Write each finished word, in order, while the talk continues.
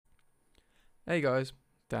Hey guys,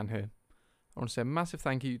 Dan here. I want to say a massive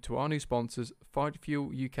thank you to our new sponsors, Fight Fuel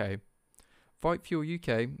UK. Fight Fuel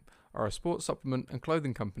UK are a sports supplement and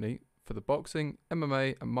clothing company for the boxing,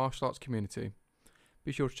 MMA, and martial arts community.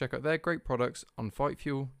 Be sure to check out their great products on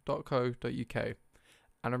fightfuel.co.uk.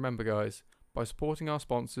 And remember, guys, by supporting our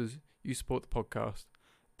sponsors, you support the podcast.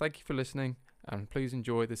 Thank you for listening, and please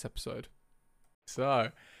enjoy this episode.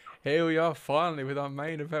 So, here we are finally with our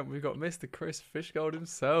main event. We've got Mr. Chris Fishgold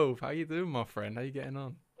himself. How you doing, my friend? How you getting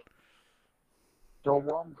on? So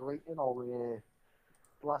well, I'm great,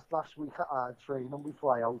 last week I had training, we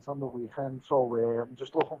fly out on the weekend, so I'm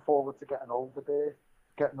just looking forward to getting over there,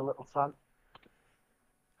 getting a little tan.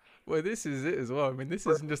 Well, this is it as well. I mean, this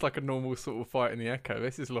isn't just like a normal sort of fight in the Echo.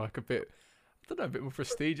 This is like a bit, I don't know, a bit more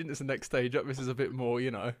prestige. And it's the next stage up. This is a bit more,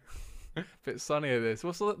 a bit sunnier. This.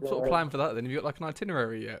 What's the sort of Yeah, plan for that then? Have you got like an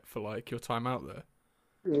itinerary yet for like your time out there?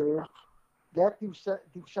 yeah, yeah, they've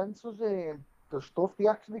sent us the stuff. They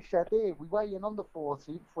actually said we were in on the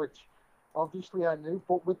 14th, which obviously I knew,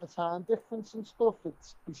 but with the time difference and stuff,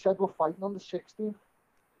 they said we're fighting on the 16th.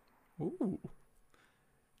 Ooh,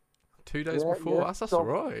 2 days Yeah, before. yeah. That's all So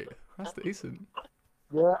right. That's decent.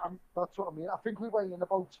 yeah, that's what I mean. I think we weigh in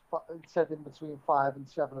about it said in between 5 and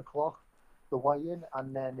 7 o'clock, the weigh-in,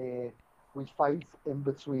 and then we fight in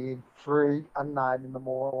between 3 and 9 in the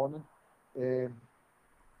morning, um,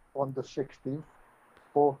 on the 16th.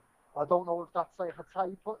 But I don't know if that's like a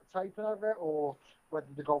typing of it or whether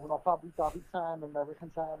they're going off Abu Dhabi time, American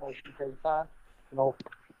time, or UK time. You know,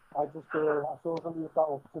 I sort of leave that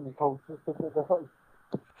up to my coaches to figure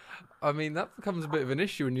I mean, that becomes a bit of an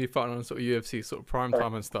issue when you're fighting on sort of UFC sort of prime out.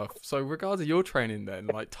 time and stuff. So, regards to your training, then,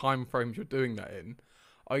 like time frames you're doing that in,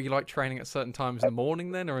 are you like training at certain times in the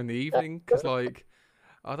morning then, or in the evening? Because like,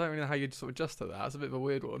 I don't really know how you'd sort of adjust to that. That's a bit of a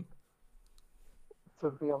weird one. To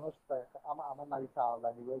be honest, I'm a night owl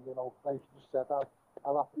anyway, like you said,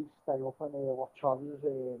 I'll have to stay up and watch others.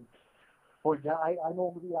 But yeah, I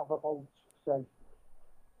normally have about, say,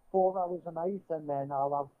 4 hours a night, and then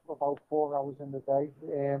I'll have about 4 hours in the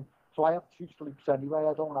day. So I have two sleeps anyway,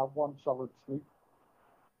 I don't have one solid sleep.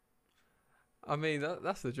 I mean,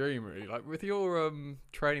 that's the dream, really. Like with your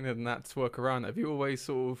training and that to work around, have you always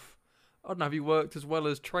sort of, I don't know, have you worked as well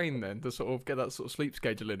as trained then to sort of get that sort of sleep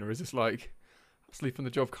schedule in, or is this like sleep on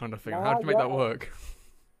the job kind of thing? How Nah, do you make yeah, that work?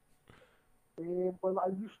 well, I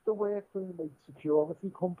used to work for a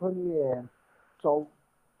security company, so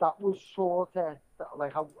that was sort of,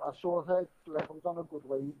 like, I sort of, like, I was on a good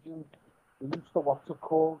wage, and we used to what's it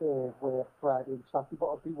called, work Friday and Saturday,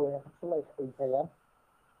 but I'd be working till like 8 a.m.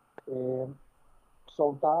 Um,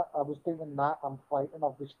 so that, I was doing that, I'm fighting,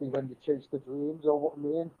 obviously, when you chase the dreams, or what I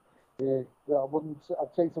mean. I wouldn't,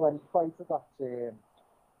 I'd say to any fighter that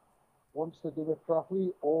wants to do it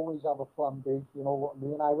properly, always have a plan B, you know what I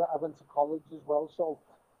mean? I went to college as well, so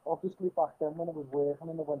obviously back then when I was working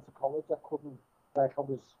and I went to college, I couldn't, like, I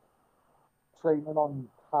was training on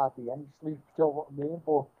hardly any sleep, you know what I mean?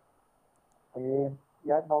 But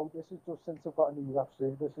yeah, no, this is just since I've got a new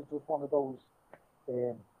UFC, this is just one of those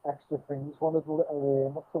extra things, one of the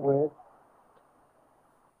little, what's the word?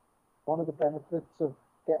 One of the benefits of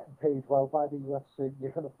getting paid well by the UFC,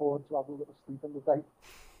 you can afford to have a little sleep in the day.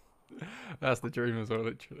 That's the dream as well,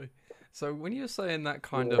 literally. So when you're saying that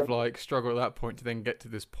kind Yeah, of like struggle at that point to then get to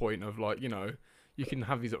this point of like, you can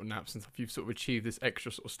have these little naps and stuff, you've sort of achieved this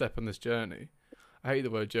extra sort of step on this journey. I hate the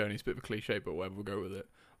word journey, it's a bit of a cliche, but whatever, we'll go with it.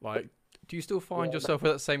 Like, do you still find yeah, yourself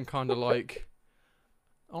with that same kind of like,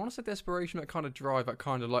 I want to say desperation, that kind of drive, that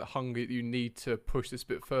kind of like hunger that you need to push this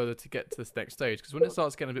bit further to get to this next stage? Because when it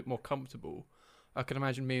starts getting a bit more comfortable, I can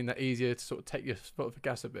imagine being that easier to sort of take your foot off the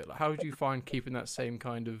gas a bit. Like, how do you find keeping that same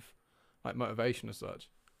kind of like motivation as such?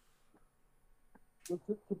 to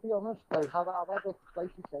be honest, I've had a, like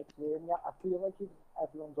you said, journey. I feel like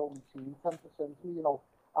everyone's only seen 10% of me,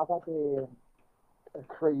 I've had a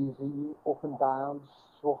crazy up and downs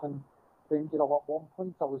fucking thing. At one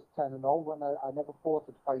point I was 10-0 and I never thought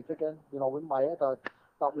I'd fight again. In my head, I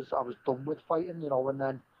was done with fighting.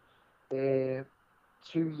 And then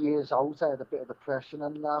 2 years out, I had a bit of depression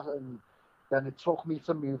and that, and then it took me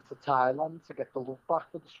to move to Thailand to get the love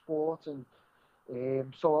back for the sport. And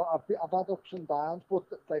so I've had ups and downs, but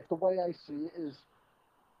like the way I see it is,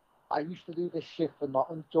 I used to do this shit for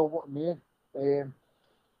nothing. Do you know what I mean? Um,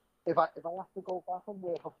 if I have to go back and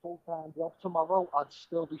work a full time job tomorrow, I'd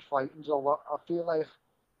still be fighting. So I feel like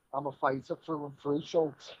I'm a fighter through and through.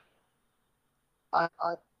 So I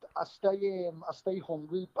I, I stay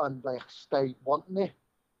hungry and like stay wanting it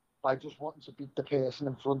by just wanting to beat the person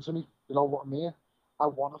in front of me. You know what I mean? I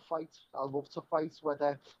want to fight. I love to fight.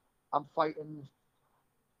 Whether I'm fighting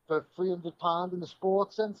for £300 in the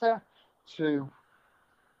sports centre, to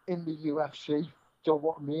in the UFC. Do you know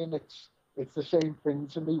what I mean? It's the same thing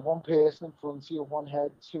to me. One person in front of you, one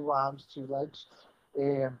head, two arms, two legs.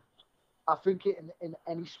 Um, I think in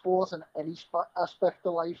any sport and any aspect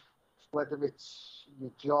of life, whether it's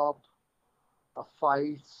your job, a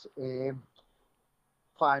fight,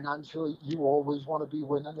 financially, you always want to be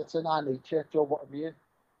winning. It's in our nature. Do you know what I mean?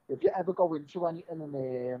 If you ever go into anything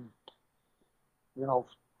and you know,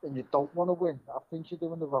 and you don't want to win, I think you're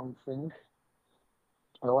doing the wrong thing.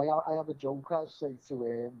 You know, I have a joke I say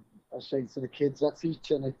to the kids I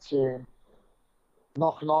teach, and it's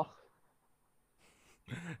knock knock,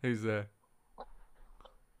 Who's there?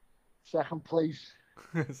 second place.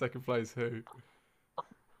 Second place, who?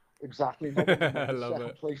 Exactly, no one I remembers love second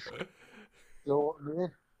it. place. You know what I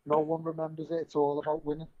mean? No one remembers it. It's all about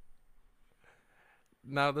winning.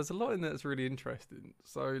 Now, there's a lot in there that's really interesting.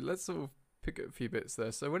 So let's sort of pick up a few bits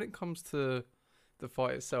there. So when it comes to the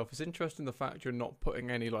fight itself, it's interesting the fact you're not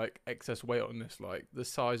putting any like excess weight on this. Like the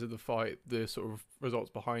size of the fight, the sort of results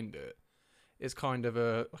behind it, is kind of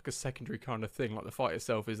a like a secondary kind of thing. Like the fight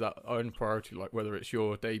itself is that own priority. Like whether it's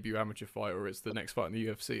your debut amateur fight or it's the next fight in the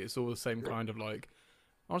UFC, it's all the same kind of like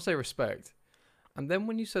I want to say respect. And then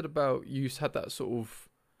when you said about you had that sort of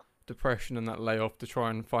depression and that layoff to try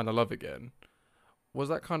and find a love again, was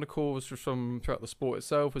that kind of caused from throughout the sport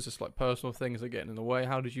itself? Was this like personal things that getting in the way?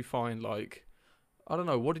 How did you find like I don't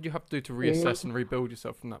know, what did you have to do to reassess and rebuild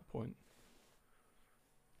yourself from that point?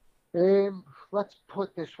 Let's put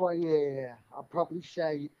it this way. I'd probably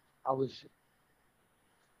say I was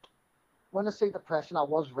when I say depression, I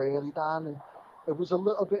was really down, and it was a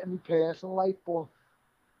little bit in my personal life, but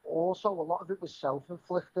also a lot of it was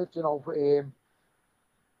self-inflicted. You know,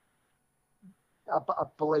 I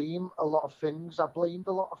blame a lot of things. I blamed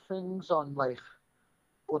a lot of things on like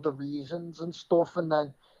other reasons and stuff, and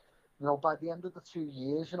then you know by the end of the 2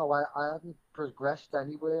 years, you know, I hadn't progressed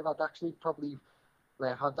anywhere. I'd actually probably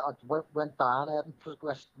like went down. I hadn't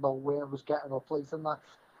progressed nowhere. I was getting up late and that,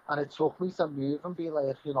 and it took me to move and be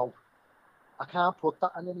like, you know, I can't put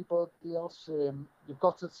that on anybody else. You've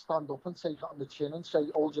got to stand up and take it on the chin and say,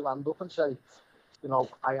 hold your hand up and say, you know,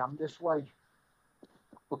 I am this way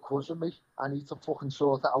because of me. I need to fucking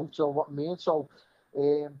sort it out. You know what I mean? So,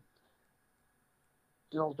 um,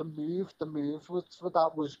 you know, the move was for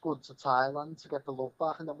that was good to Thailand to get the love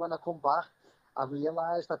back. And then when I come back, I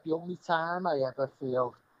realised that the only time I ever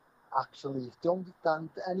feel actually, the only time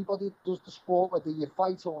anybody does the sport, whether you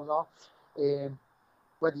fight or not, um,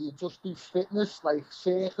 whether you just do fitness like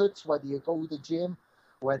circuits, whether you go to the gym,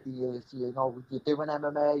 whether you know you're doing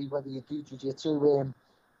MMA, whether you do jiu-jitsu,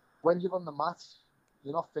 when you're on the mat,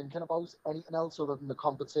 you're not thinking about anything else other than the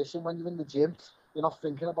competition. When you're in the gym, you're not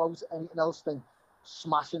thinking about anything else than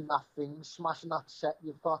smashing that thing, smashing that set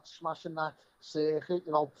you've got, smashing that circuit,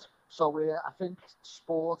 you know. So I think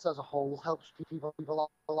sport as a whole helps people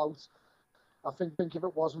out. I think if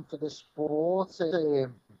it wasn't for this sport, yeah,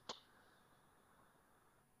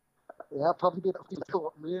 probably be a bit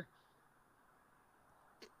difficult.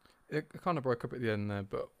 It kind of broke up at the end there,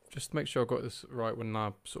 but just to make sure I got this right when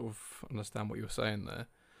I sort of understand what you were saying there.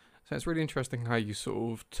 So it's really interesting how you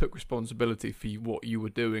sort of took responsibility for what you were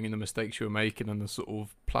doing and the mistakes you were making and the sort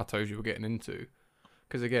of plateaus you were getting into.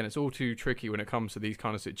 Because again, it's all too tricky when it comes to these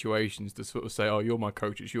kind of situations to sort of say, oh, you're my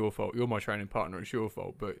coach, it's your fault. You're my training partner, it's your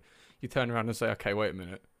fault. But you turn around and say, okay, wait a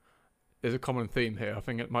minute. There's a common theme here. I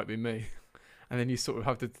think it might be me. And then you sort of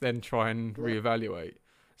have to then try and Yeah. reevaluate.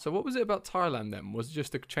 So what was it about Thailand then? Was it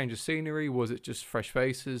just a change of scenery? Was it just fresh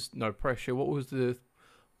faces, no pressure? What was the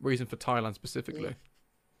reason for Thailand Yeah. specifically?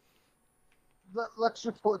 Let's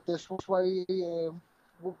just put it this way.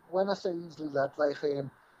 When I say easily led, like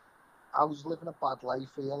I was living a bad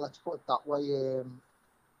life here. Let's put it that way.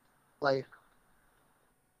 Like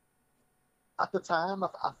at the time, I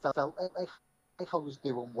felt like I was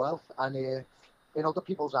doing well, and in other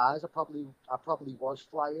people's eyes, I probably was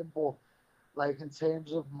flying. But like in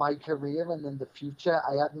terms of my career and in the future,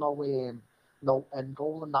 I had no end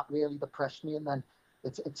goal, and that really depressed me. And then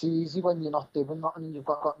it's easy when you're not doing nothing and you've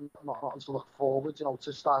got nothing to look forward, you know,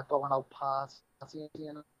 to start going out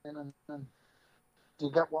partying and do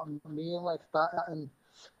you get what I mean, like that, and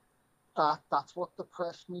that's what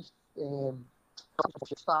depressed me. Um,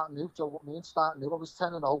 Starting new, do you know what I mean? Starting new, I was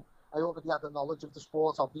 10-0. I already had the knowledge of the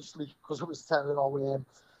sport, obviously, because I was 10-0.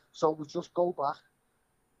 So we just go back,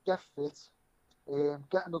 get fit,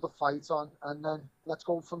 get another fight on, and then let's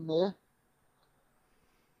go from there.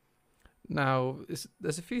 Now,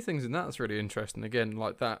 there's a few things in that that's really interesting. Again,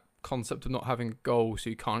 like that concept of not having a goal, so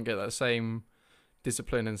you can't get that same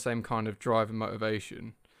discipline and same kind of drive and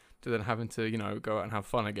motivation to then having to, you know, go out and have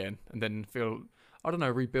fun again and then feel. I don't know,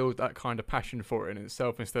 rebuild that kind of passion for it in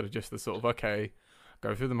itself instead of just the sort of, okay,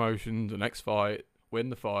 go through the motions, the next fight, win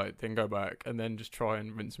the fight, then go back, and then just try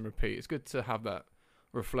and rinse and repeat. It's good to have that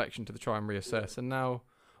reflection to try and reassess. And now,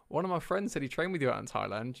 one of my friends said he trained with you out in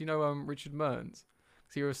Thailand. Do you know Richard Mearns?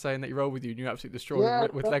 So you were saying that he rolled with you and you absolutely destroyed him Yeah,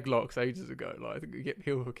 with leg locks ages ago. Like I think you get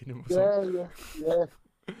heel hooking him or something. yeah,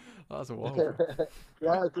 yeah, That's a wild yeah. one.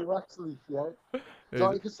 Yeah, I do actually. Yeah. So Yeah,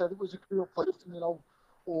 like I said, it was a cool place. And,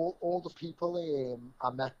 all the people I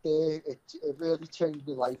met there, it really changed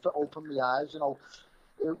my life. It opened my eyes.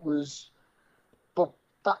 It was. But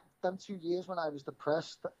them 2 years when I was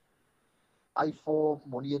depressed, I thought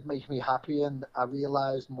money would make me happy, and I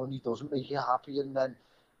realised money doesn't make you happy. And then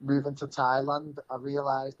moving to Thailand, I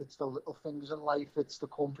realised it's the little things in life, it's the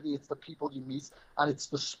company, it's the people you meet, and it's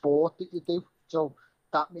the sport that you do. So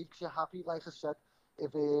that makes you happy. Like I said,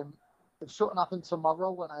 if something happened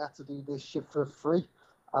tomorrow and I had to do this shit for free,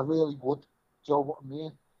 I really would. Do you know what I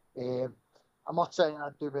mean? I'm not saying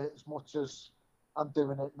I'd do it as much as I'm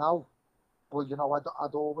doing it now, but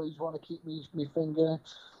I'd always want to keep me finger.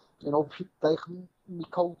 Like my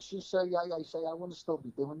coaches say, I say I want to still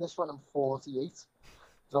be doing this when I'm 48.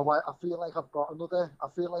 So I feel like I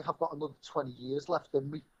feel like I've got another 20 years left in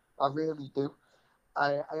me. I really do.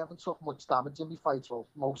 I haven't took much damage in my fights, well,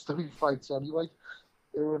 most of my fights anyway.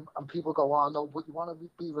 And people go, oh no, but you want to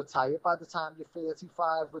be retired by the time you're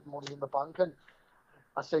 35 with money in the bank. And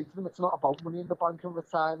I say to them, it's not about money in the bank and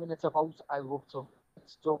retiring. It's about I love to.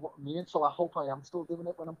 It's still what I mean. So I hope I am still doing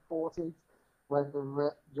it when I'm 48. Whether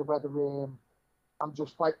I'm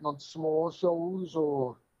just fighting on small shows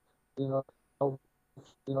or you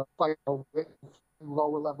fighting over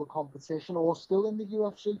lower level competition or still in the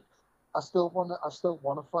UFC. I still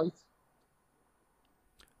wanna fight.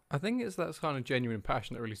 I think it's that kind of genuine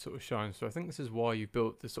passion that really sort of shines. So I think this is why you've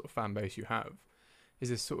built this sort of fan base you have. Is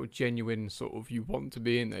this sort of genuine sort of you want to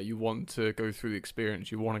be in there, you want to go through the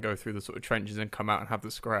experience, you want to go through the sort of trenches and come out and have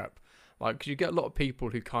the scrap. Like, because you get a lot of people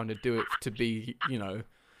who kind of do it to be,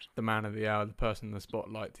 the man of the hour, the person in the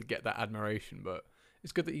spotlight, to get that admiration. But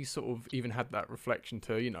it's good that you sort of even had that reflection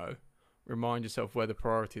to, remind yourself where the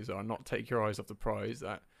priorities are, not take your eyes off the prize.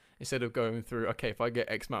 That instead of going through, okay, if I get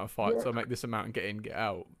X amount of fights, I'll make this amount and get in, get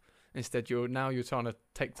out. Instead, you're trying to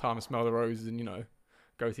take time to smell the roses and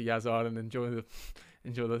go to Yas Island and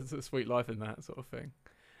enjoy the sweet life and that sort of thing.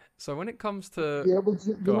 So when it comes to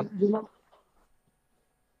but go on.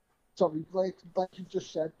 Sorry, like you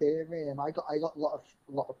just said there, I got a lot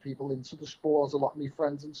of people into the sport, a lot of my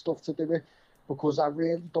friends and stuff to do it, because I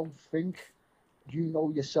really don't think you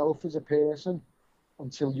know yourself as a person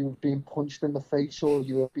until you've been punched in the face or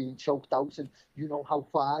you've been choked out, and you know how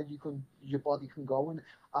far your body can go. And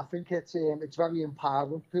I think it's very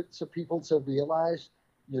empowering to people to realise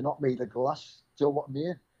you're not made of glass. Do you know what I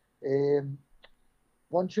mean?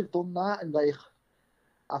 Once you've done that, and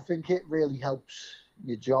I think it really helps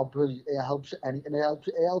your job. It helps anything. It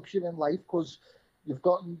helps you in life because you've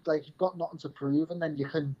got nothing to prove, and then you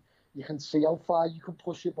can see how far you can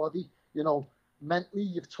push your body. Mentally,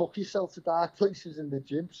 you've took yourself to dark places in the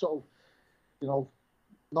gym. So,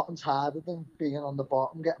 nothing's harder than being on the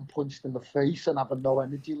bottom, getting punched in the face, and having no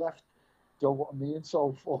energy left. Do you know what I mean?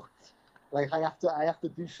 So, I have to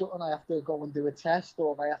do something. I have to go and do a test,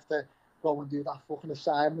 or I have to go and do that fucking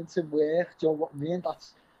assignment in work. Do you know what I mean?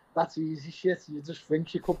 That's easy shit. You just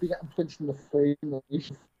think you could be getting punched in the face, and you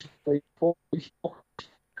should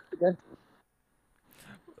again.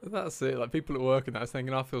 That's it. Like people at work and that's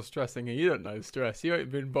thinking, I feel stress. Thinking, you don't know stress. You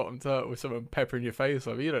ain't been bottom turtle with someone peppering your face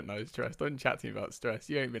off. You don't know stress. Don't chat to me about stress.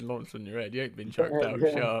 You ain't been launched on your head. You ain't been choked out.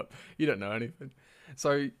 Shut up. You don't know anything.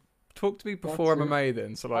 So, talk to me before MMA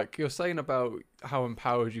then. So, like you're saying about how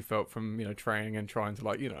empowered you felt from training and trying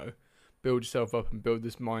to build yourself up and build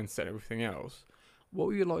this mindset and everything else. What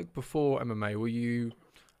were you like before MMA? Were you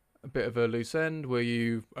a bit of a loose end? Were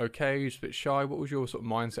you okay? Just a bit shy? What was your sort of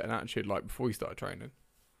mindset and attitude like before you started training?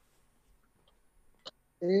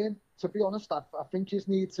 To be honest, I think you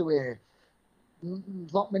need to.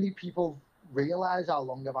 Not many people realise how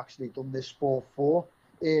long I've actually done this sport for.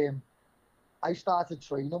 I started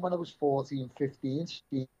training when I was 14, 15,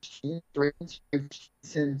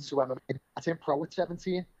 since when I turned pro at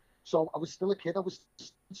 17. So I was still a kid. I was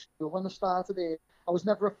in school when I started it. I was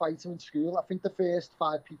never a fighter in school. I think the first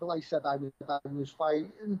 5 people I said I was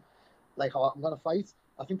fighting, like, oh, I'm going to fight.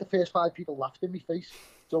 I think the first 5 people laughed in my face.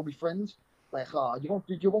 So my friends, like, oh, you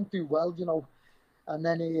won't do well, And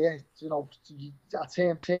then, I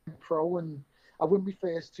turned pro and I win my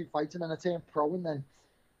first 2 fights, and then I turned pro, and then,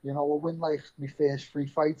 I win like my first 3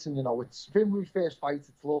 fights, and it's been my first fight.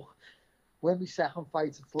 It's look, when we second fight,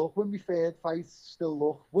 it's luck. When we third fight, still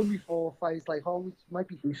luck. When we fourth fight, it's like, oh, it might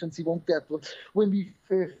be decent. He won't get blood. When we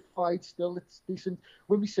fifth fight, still it's decent.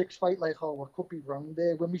 When we sixth fight, like, oh, I could be wrong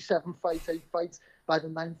there. When we seventh fight, eighth fight, by the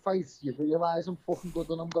ninth fight, you realise I'm fucking good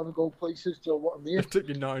and I'm going to go places. Do you know what I mean? It took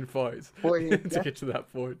you 9 fights But, to get to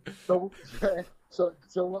that point. So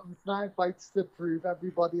 9 fights to prove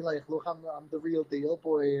everybody, like, look, I'm the real deal.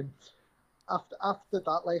 But after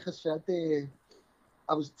that, like I said,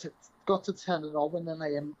 I was got to 10-0, and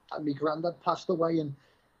then my granddad passed away, and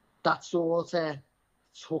that sort of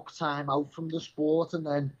took time out from the sport. And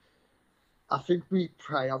then I think my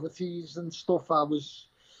priorities and stuff,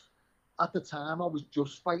 at the time I was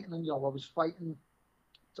just fighting, and I was fighting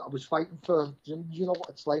for, you know what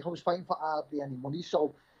it's like, I was fighting for hardly any money,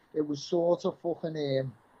 so it was sort of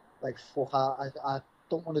fucking like, fuck, I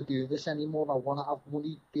don't want to do this anymore. I want to have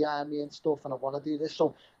money behind me and stuff, and I want to do this.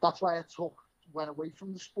 So that's why I went away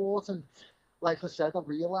from the sport. And like I said, I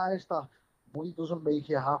realised that money doesn't make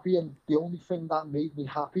you happy, and the only thing that made me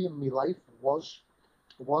happy in my life was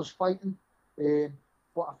fighting.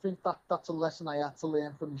 But I think that's a lesson I had to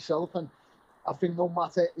learn for myself. And I think no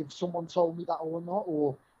matter if someone told me that or not,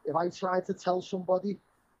 or if I tried to tell somebody,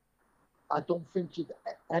 I don't think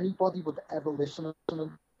anybody would ever listen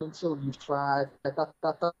until you've tried.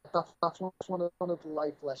 That's one of the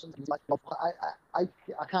life lessons. Like,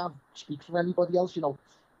 I can't speak for anybody else. You know,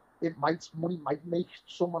 money might make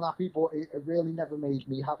someone happy, but it really never made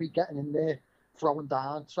me happy. Getting in there, throwing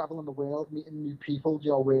down, traveling the world, meeting new people,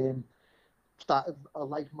 you know, that are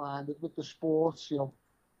like-minded with the sports. You know,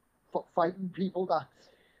 fighting people that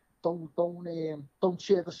don't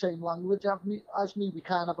share the same language as me. We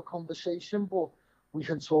can't have a conversation, but we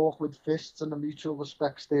can talk with fists and the mutual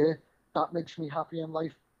respect's there. That makes me happy in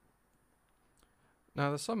life. Now,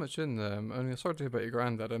 there's so much in there. I mean, sorry to hear about your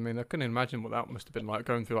granddad. I mean, I couldn't imagine what that must have been like,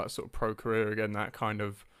 going through that sort of pro career again, that kind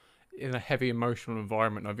of, in a heavy emotional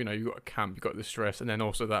environment of, you know, you've got a camp, you've got the stress, and then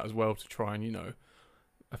also that as well to try and, you know,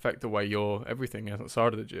 affect the way your everything is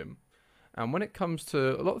outside of the gym. And when it comes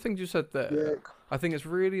to a lot of things you said there, Yeah. I think it's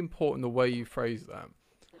really important the way you phrase that.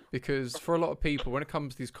 Because for a lot of people, when it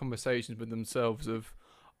comes to these conversations with themselves of,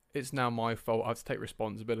 it's now my fault, I have to take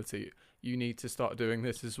responsibility, you need to start doing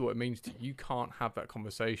this is what it means to you. You can't have that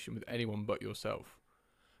conversation with anyone but yourself.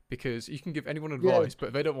 Because you can give anyone advice, but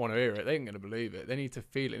if they don't want to hear it, they ain't going to believe it. They need to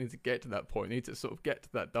feel it, they need to get to that point, they need to sort of get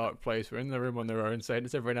to that dark place where in the room on their own saying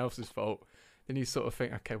it's everyone else's fault. Then you sort of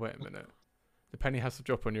think, okay, wait a minute. The penny has to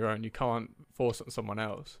drop on your own. You can't force it on someone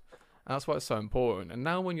else. And that's why it's so important. And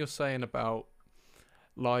now when you're saying about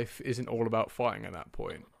life isn't all about fighting at that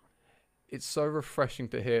point, it's so refreshing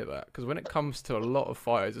to hear that. Because when it comes to a lot of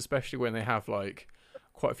fighters, especially when they have like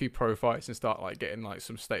quite a few pro fights and start like getting like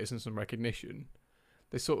some status and some recognition,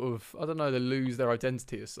 they sort of, I don't know, they lose their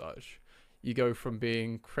identity as such. You go from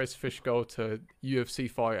being Chris Fishgold to UFC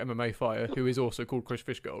fighter, MMA fighter, who is also called Chris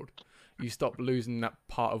Fishgold. You stop losing that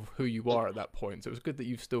part of who you are at that point. So it's good that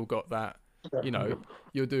you've still got that, you know,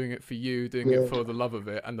 you're doing it for you, doing it for the love of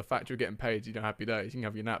it, and the fact you're getting paid, you know, happy days. You can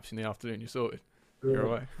have your naps in the afternoon, you're sorted. Yeah. You're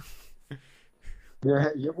away.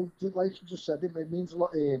 Yeah, well, like you just said, it means a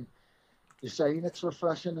lot. You're saying it's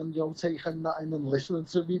refreshing, and you're taking that in and listening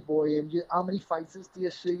to me, boy. How many fighters do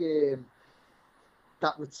you see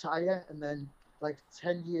that retire and then, like,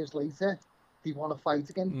 10 years later, they want to fight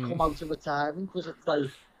again, come out of retiring, because it's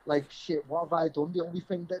like, shit, what have I done? The only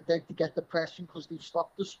thing that they get depression because they've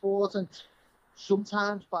stopped the sport. And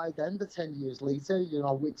sometimes by then, the 10 years later, you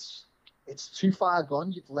know, it's too far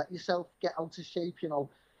gone. You've let yourself get out of shape, you know.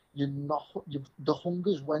 The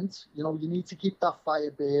hunger's went. You know, you need to keep that fire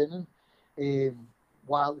burning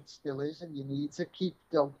while it still is, and you need to keep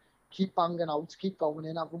banging out, keep going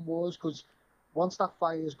in, having wars, because once that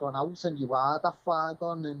fire's gone out and you are that far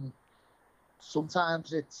gone, and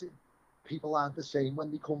sometimes people aren't the same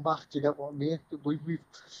when they come back. Do you get what I mean?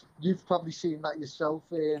 You've probably seen that yourself.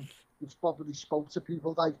 You've probably spoke to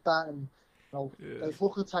people like that, and you know, like,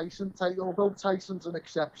 look at Tyson. Although Tyson's an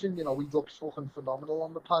exception, you know, he looks fucking phenomenal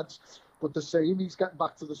on the pads. But the same, he's getting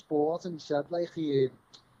back to the sport, and he said like he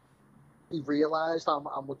realised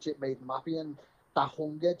how much it made him happy, and that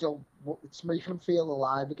hunger, you know, it's making him feel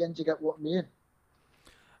alive again. Do you get what I mean?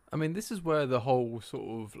 I mean, this is where the whole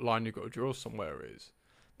sort of line you've got to draw somewhere is.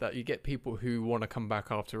 That you get people who want to come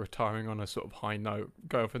back after retiring on a sort of high note,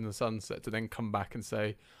 go off in the sunset, to then come back and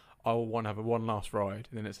say, I want to have one last ride,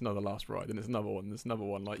 and then it's another last ride, and it's another one, there's another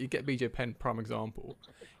one. Like, you get BJ Penn, prime example.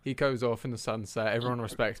 He goes off in the sunset, everyone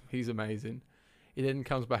respects him, he's amazing. He then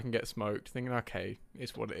comes back and gets smoked, thinking, okay,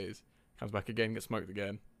 it's what it is. Comes back again, gets smoked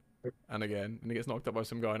again, and he gets knocked up by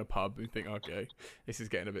some guy in a pub, and you think, okay, this is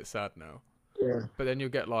getting a bit sad now. Yeah. But then you'll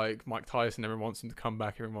get like Mike Tyson. Everyone wants him to come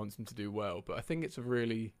back. Everyone wants him to do well. But I think it's a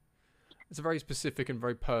very specific and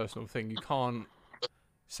very personal thing. You can't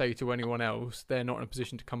say to anyone else they're not in a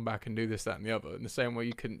position to come back and do this, that, and the other. In the same way,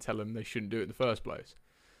 you couldn't tell them they shouldn't do it in the first place.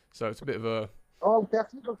 So it's a bit of a. Oh,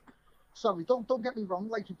 definitely. Sorry, don't get me wrong.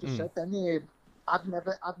 Like you just said, then I'd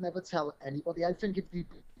never tell anybody. I think if you've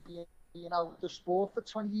been out of the sport for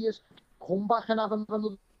 20 years, come back and have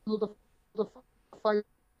another fight.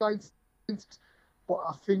 But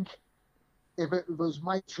I think if it was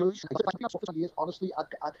my choice, honestly,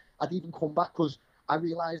 I'd even come back because I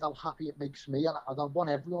realised how happy it makes me, and I want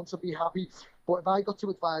everyone to be happy. But if I got to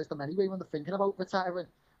advise them anyway when they're thinking about retiring,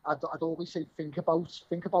 I'd always say think about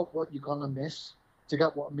what you're gonna miss. Do you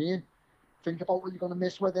get what I mean? Think about what you're gonna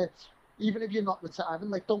miss. Whether even if you're not retiring,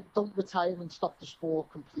 like don't retire and stop the sport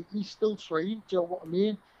completely. Still train. Do you know what I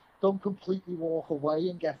mean? Don't completely walk away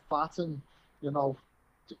and get fat and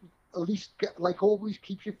at least always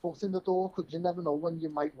keep your foot in the door because you never know when you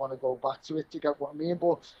might want to go back to it. Do you get what I mean?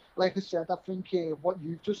 But like I said, I think what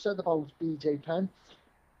you've just said about BJ Penn,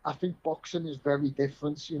 I think boxing is very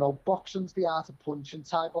different. Boxing's the art of punching,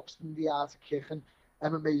 Thai boxing the art of kicking,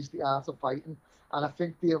 MMA's the art of fighting. And I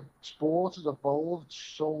think the sport has evolved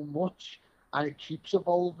so much and it keeps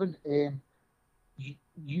evolving.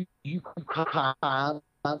 You can't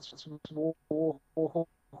walk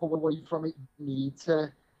away from it.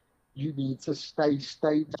 You need to stay.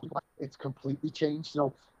 It's completely changed.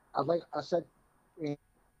 Like I said,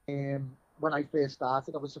 when I first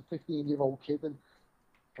started, I was a 15-year-old kid, and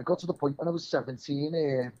I got to the point when I was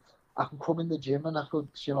 17. I could come in the gym and I could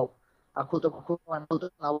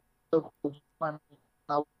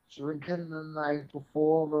out drinking the night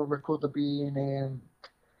before, or it could have been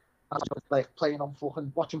like playing on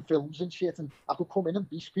fucking watching films and shit, and I could come in and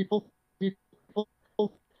beat people.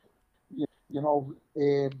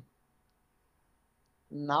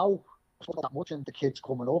 Now that much, and the kids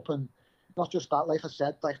coming up, and not just that, like I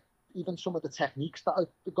said, like even some of the techniques that are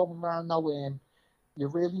going around now, you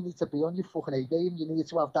really need to be on your fucking A game. You need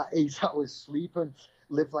to have that 8 hours sleep and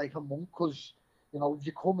live like a monk, because if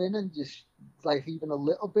you come in and just like even a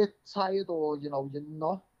little bit tired, or you're not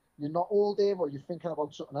all there, or you're thinking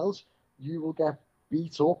about something else, you will get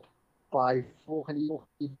beat up by fucking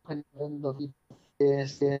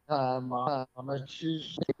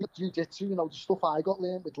jiu-jitsu, the stuff I got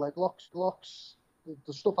learned with leg locks,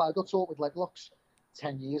 the stuff I got taught with leg locks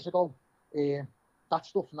 10 years ago, that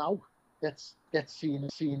stuff now gets seen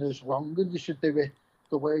as wrong, and you should do it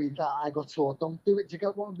the way that I got taught. Don't do it. Do you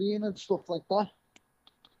get what I mean? And stuff like that.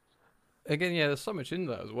 Again, yeah, there's so much in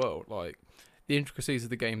that as well, like the intricacies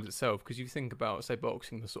of the games itself, because you think about, say,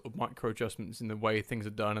 boxing, the sort of micro adjustments in the way things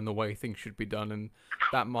are done and the way things should be done, and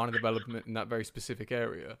that minor development in that very specific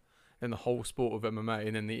area, then the whole sport of MMA,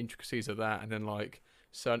 and then the intricacies of that, and then like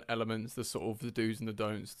certain elements, the sort of the do's and the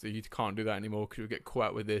don'ts, that you can't do that anymore because you'll get caught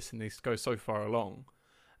out with this, and this goes so far along.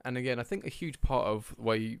 And again, I think a huge part of the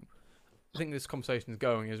way I think this conversation is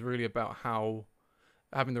going is really about how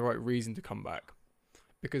having the right reason to come back.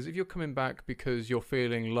 Because if you're coming back because you're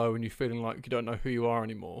feeling low and you're feeling like you don't know who you are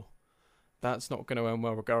anymore, that's not going to end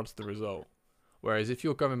well regardless of the result. Whereas if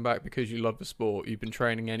you're coming back because you love the sport, you've been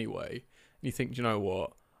training anyway, and you think, you know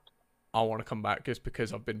what, I want to come back just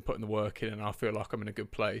because I've been putting the work in and I feel like I'm in a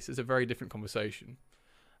good place, it's a very different conversation.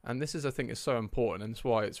 And this is, I think, is so important, and that's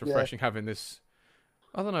why it's refreshing having this,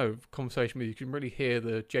 I don't know, conversation with you. You can really hear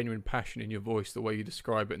the genuine passion in your voice, the way you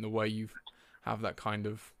describe it and the way you have that kind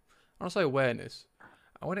of, I don't say awareness.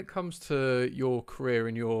 And when it comes to your career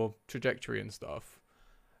and your trajectory and stuff,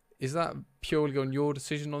 is that purely on your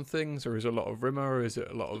decision on things, or is it a lot of Rimmer, or is it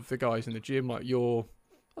a lot of the guys in the gym, like your,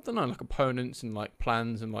 I don't know, like opponents and like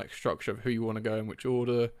plans and like structure of who you want to go in which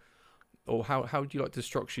order, or how do you like to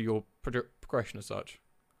structure your progression as such?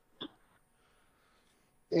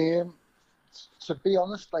 To be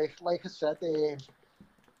honest, like I said,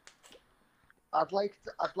 I'd like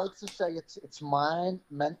to say it's mine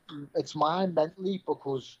mentally,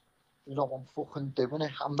 because I'm fucking doing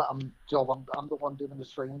it. I'm the one doing the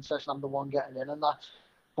training session. I'm the one getting in and that.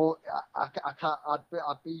 But I can't. I'd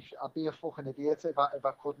be a fucking idiot if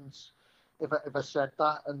I couldn't, if I said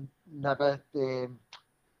that and never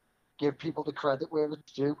give people the credit where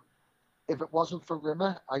it's due. If it wasn't for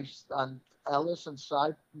Rimmer, and Ellis and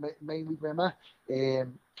Side, mainly Rimmer,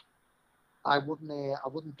 I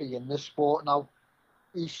wouldn't be in this sport now.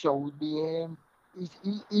 He showed me.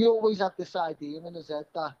 He always had this idea in his head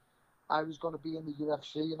that I was going to be in the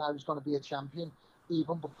UFC and I was going to be a champion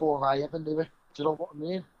even before I ever knew it. Do you know what I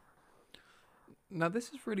mean? Now this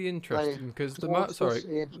is really interesting because sorry,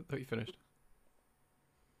 I thought you finished.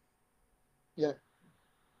 Yeah.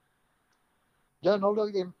 Yeah, no, no.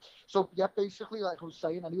 So yeah, basically, like I was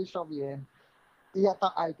saying, anyway, sorry, he had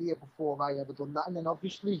that idea before I ever done that, and then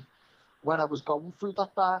obviously when I was going through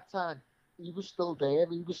that dark time, he was still there.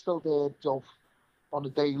 He was still there, Joe, on a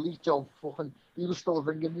daily. Joe, fucking, he was still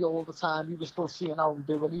ringing me all the time. He was still seeing how I'm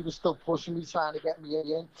doing. He was still pushing me, trying to get me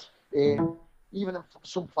in. Even in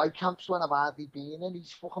some fight camps when I've hardly been in,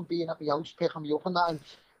 he's fucking been at my house picking me up and that. And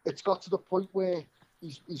it's got to the point where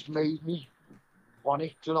he's made me want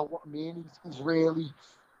it. Do you know what I mean? He's really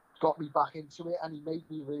got me back into it, and he made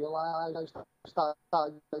me realise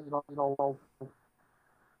that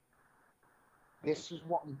this is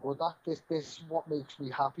what I'm good at. This is what makes me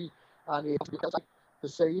happy, and because the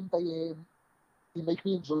same they make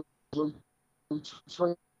me enjoy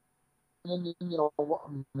training. You know what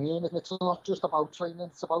I mean? And it's not just about training;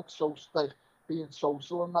 it's about being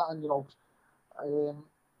social and that. And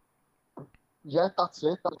yeah, that's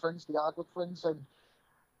it. The friends, they are good friends, and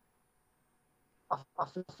I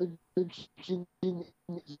think you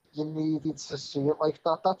needed to see it like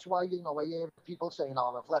that. That's why, I hear people saying,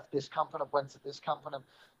 "Oh, I've left this camp and I've went to this camp and I've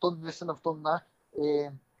done this and I've done that."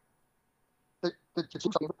 The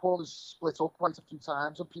Paul has split up quite a few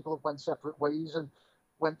times, and people have went separate ways and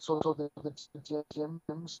went to the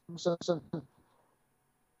gyms and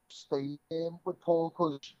stayed with Paul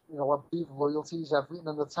because I believe loyalty is everything,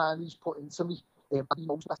 and the time he's put into me, he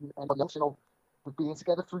knows better than anybody else. We've been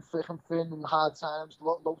together through thick and thin and hard times,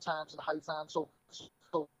 low times and high times. So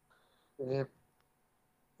yeah,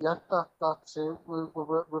 that's it.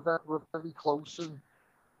 We're very close, and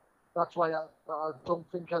that's why I don't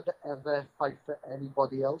think I'd ever fight for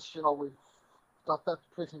anybody else. That's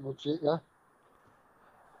pretty much it. Yeah.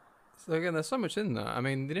 So again, there's so much in that. I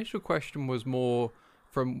mean, the initial question was more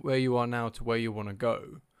from where you are now to where you want to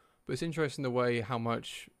go, but it's interesting the way how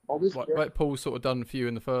much like Paul's sort of done for you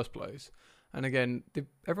in the first place. And again,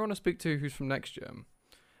 everyone I speak to who's from Next Gen,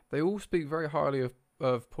 they all speak very highly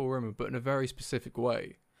of Paul Rimmer, but in a very specific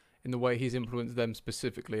way, in the way he's influenced them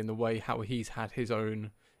specifically, in the way how he's had his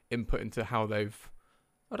own input into how they've,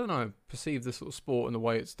 I don't know, perceived the sort of sport and the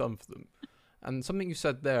way it's done for them. And something you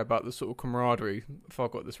said there about the sort of camaraderie, if I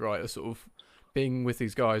got this right, the sort of being with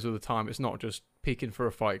these guys all the time. It's not just peeking for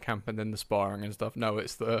a fight camp and then the sparring and stuff. No,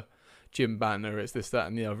 it's the gym banter, it's this, that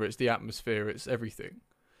and the other, it's the atmosphere, it's everything.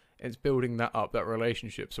 It's building that up, that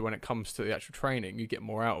relationship. So when it comes to the actual training, you get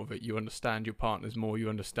more out of it. You understand your partners more. You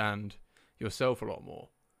understand yourself a lot more.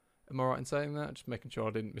 Am I right in saying that? Just making sure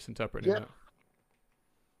I didn't misinterpret that.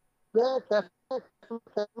 Yeah, definitely.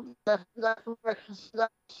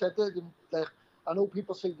 I know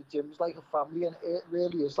people say the gym's like a family, and it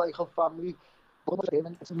really is like a family. But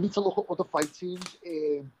you need to look at other fight teams.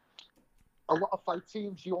 A lot of fight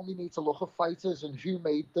teams, you only need to look at fighters and who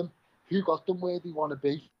made them, who got them where they want to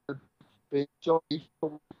be. Do you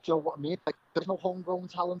know what I mean? Like, there's no homegrown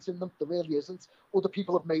talent in them. There really isn't. Other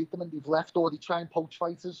people have made them and they've left, or they try and poach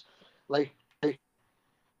fighters. Like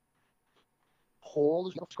Paul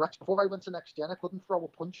is scratch. Before I went to Next Gen, I couldn't throw a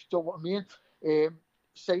punch. Do you know what I mean?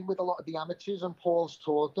 Same with a lot of the amateurs, and Paul's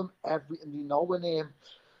taught them everything they know. And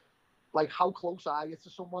like, how close are you to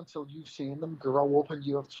someone till you've seen them grow up and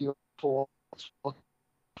you have taught them?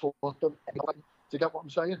 Do you get what I'm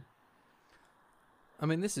saying? I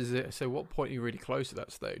mean, this is it. So what point are you really close to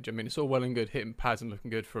that stage? I mean, it's all well and good hitting pads and looking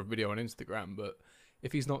good for a video on Instagram, but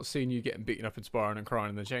if he's not seen you getting beaten up and sparring and crying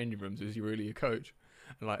in the changing rooms, is he really a coach?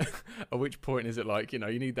 And like, at which point is it like, you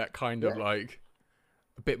need that kind of like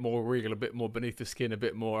a bit more real, a bit more beneath the skin, a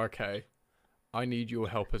bit more, okay, I need your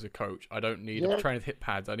help as a coach. I don't need a trainer to hit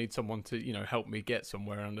pads. I need someone to, help me get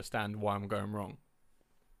somewhere and understand why I'm going wrong.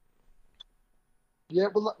 Yeah,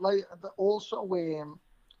 well, like, also,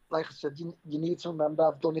 like I said, you need to remember,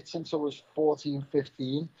 I've done it since I was 14,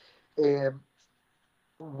 15.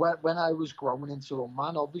 When I was growing into a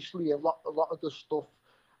man, obviously a lot of the stuff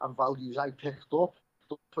and values I picked up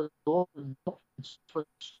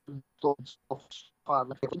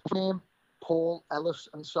Paul Ellis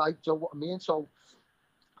and side. Do you know what I mean? So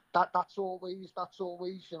that's always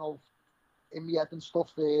in my head and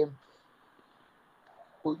stuff.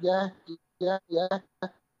 But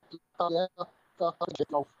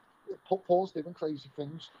Paul's doing crazy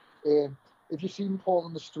things. If you see Paul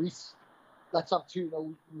in the streets, let's have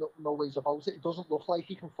no ways about it. It doesn't look like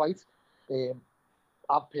he can fight.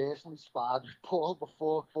 I've personally sparred with Paul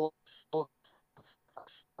before, but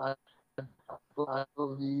I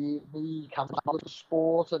believe me, he can knowledge of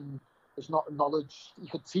sport, and there's not knowledge. He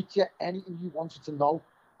could teach you anything you wanted to know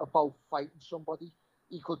about fighting somebody.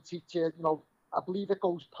 He could teach you, I believe it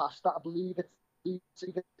goes past that. I believe it's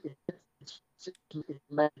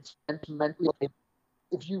mentally.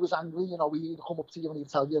 If you was angry, he'd come up to you and he'd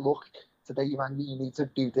tell you, look, today you're angry, you need to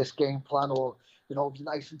do this game plan, or you know, if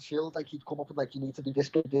you're nice and chilled, like he'd come up with like you need to do this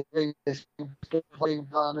game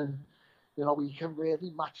plan, and you know, he can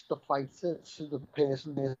really match the fighter to the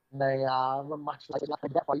person they are, and match like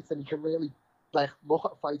that fight, and he can really like look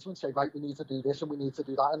at a fighter and say, right, we need to do this and we need to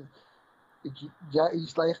do that, and yeah,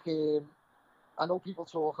 he's like, I know people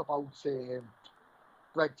talk about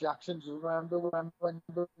Greg Jackson. Do you remember when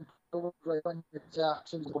Greg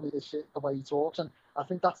Jackson did this shit the way he talks? And I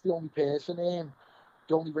think that's the only person,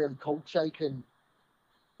 the only really coach I can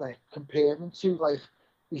like compare him to. Like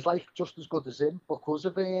he's like just as good as him because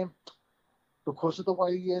of the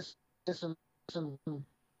way he is. And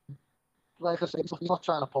like I say, he's not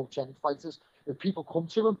trying to poach any fighters. If people come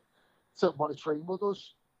to him to want to train with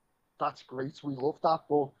us, that's great. We love that.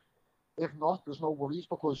 But if not, there's no worries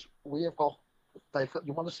because we have got. Like,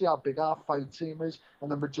 you want to see how big our fight team is, and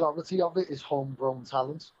the majority of it is homegrown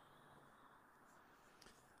talent.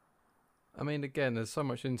 I mean, again, there's so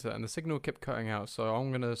much into that, and the signal kept cutting out, so I'm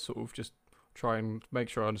going to sort of just try and make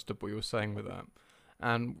sure I understood what you were saying with that.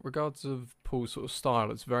 And regards of Paul's sort of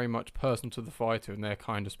style, it's very much personal to the fighter and their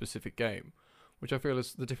kind of specific game, which I feel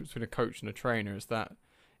is the difference between a coach and a trainer is that,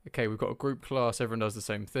 okay, we've got a group class, everyone does the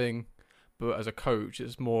same thing, but as a coach,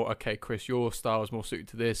 it's more, okay, Chris, your style is more suited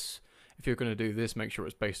to this. If you're going to do this, make sure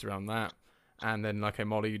it's based around that. And then, like, hey,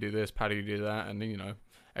 Molly, you do this, Paddy, you do that. And, you know,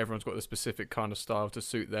 everyone's got the specific kind of style to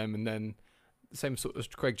suit them. And then the same sort of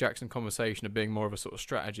Craig Jackson conversation of being more of a sort of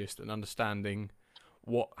strategist and understanding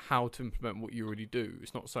how to implement what you already do.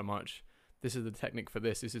 It's not so much, this is the technique for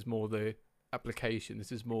this. This is more the application.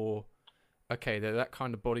 This is more, okay, they're that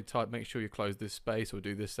kind of body type. Make sure you close this space or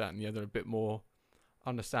do this, that, and the other. A bit more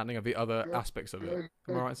understanding of the other aspects of it.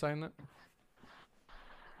 Am I right in saying that?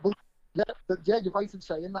 Yeah, you're right in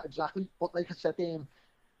saying that exactly. But like I said,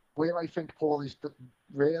 where I think Paul is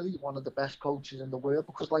really one of the best coaches in the world,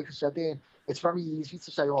 because like I said, it's very easy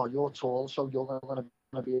to say, oh, you're tall, so you're going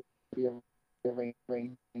to be a range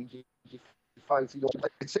fighter.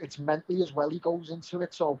 It's mentally as well. He goes into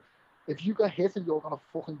it. So if you get hit and you're going to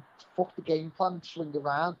fuck the game plan and swing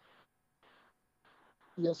around,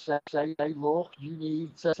 he'll say, look, you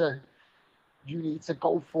need to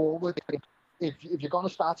go forward. If you're going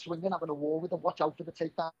to start swinging, having a war with him, watch out for the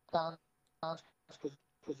takedowns,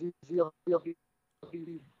 because he'll be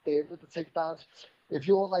there with the takedowns. If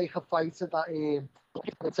you're like a fighter that you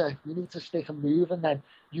need to stick and move, and then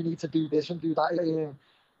you need to do this and do that,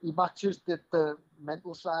 he matches the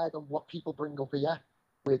mental side and what people bring up here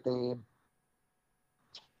with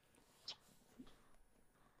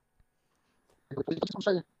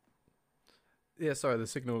yeah, sorry, the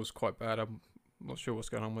signal's quite bad. I'm not sure what's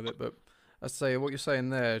going on with it, but I'd say what you're saying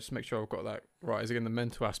there, just make sure I've got that right, is again the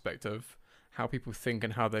mental aspect of how people think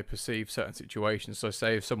and how they perceive certain situations. So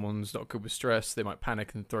say if someone's not good with stress, they might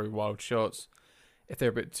panic and throw wild shots. If they're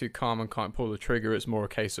a bit too calm and can't pull the trigger, it's more a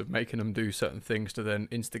case of making them do certain things to then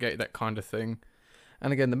instigate that kind of thing.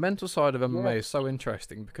 And again, the mental side of MMA is so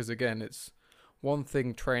interesting because, again, it's one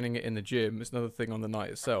thing training it in the gym, it's another thing on the night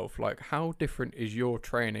itself. Like, how different is your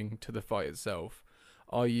training to the fight itself?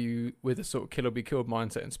 Are you with a sort of kill or be killed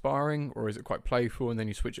mindset in sparring, or is it quite playful and then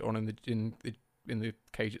you switch it on in the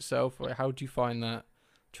cage itself? Or how do you find that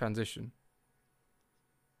transition?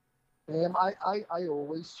 I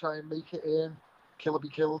always try and make it kill or be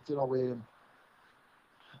killed. You know,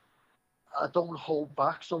 I don't hold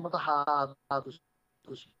back some of the hardest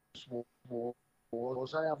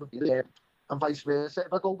wars I ever been, and vice versa.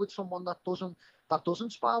 If I go with someone that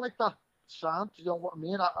doesn't spar like that, sound, you know what I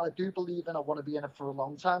mean? I do believe in I want to be in it for a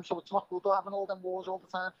long time, so it's not good having all them wars all the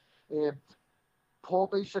time. Paul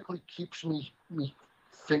basically keeps me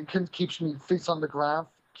thinking, keeps me feet on the ground,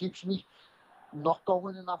 keeps me not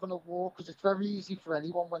going and having a war, because it's very easy for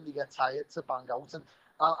anyone when they get tired to bang out, and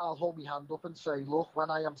I'll hold my hand up and say, look, when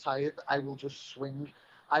I am tired, I will just swing.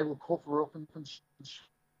 I will cover up and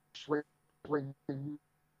swing and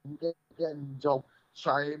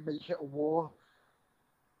try and make it a war.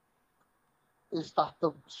 Is that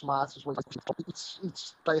the smartest way?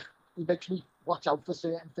 It's like he makes me watch out for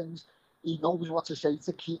certain things. He knows what to say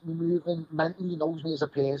to keep me moving. Mentally, he knows me as a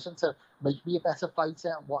person to make me a better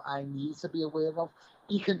fighter and what I need to be aware of.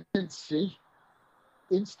 He can see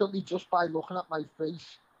instantly just by looking at my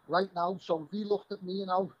face right now. So if he looked at me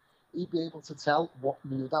now, he'd be able to tell what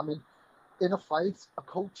mood I'm in. In a fight, a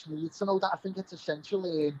coach needs to know that. I think it's essential.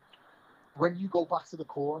 When you go back to the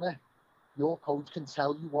corner, your coach can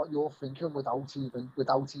tell you what you're thinking without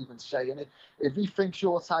even saying it. If he thinks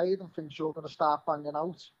you're tired and thinks you're going to start banging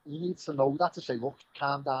out, he needs to know that to say, look,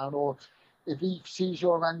 calm down. Or if he sees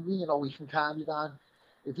you're angry, you know, he can calm you down.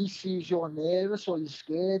 if he sees you're nervous or you're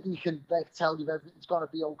scared, he can like tell you everything's gonna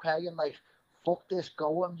be okay and like fuck this,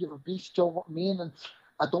 go and you're a beast. You know what I mean? And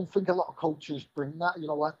I don't think a lot of coaches bring that. You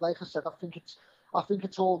know what? Like I said, I think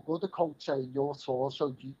it's all good. A coach saying you're tall,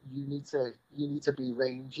 so you need to be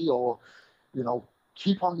rangy or you know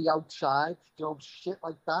keep on the outside. You know shit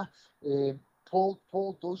like that.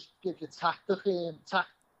 Paul does give you tactically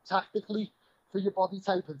for your body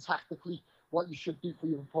type and tactically what you should do for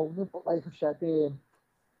your opponent. But like I said,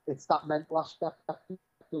 it's that mental aspect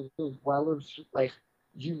as well as like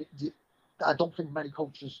you. I don't think many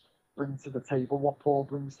coaches bring to the table what Paul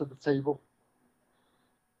brings to the table.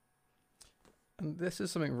 And this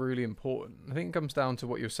is something really important. I think it comes down to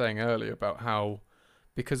what you were saying earlier about how,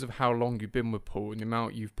 because of how long you've been with Paul and the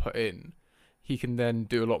amount you've put in, he can then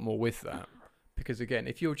do a lot more with that. Because again,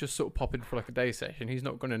 if you're just sort of popping for like a day session, he's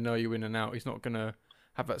not going to know you in and out. He's not going to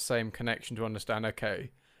have that same connection to understand, okay,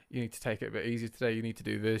 you need to take it a bit easy today. You need to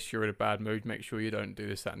do this. You're in a bad mood. Make sure you don't do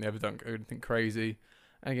this, that, and the other. Don't go anything crazy.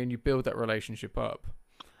 And again, you build that relationship up.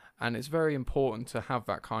 And it's very important to have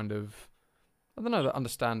that kind of, I don't know, that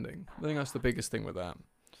understanding. I think that's the biggest thing with that.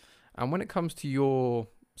 And when it comes to your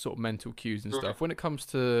sort of mental cues and stuff, when it comes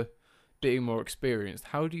to being more experienced,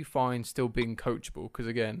 how do you find still being coachable? Because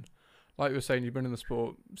again, like you were saying, you've been in the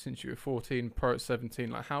sport since you were 14, pro at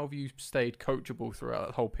 17. Like, how have you stayed coachable throughout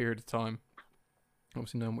that whole period of time?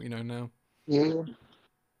 Obviously knowing what you know now. Yeah,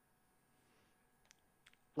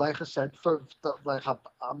 like I said, like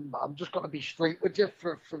I'm just gonna be straight with you.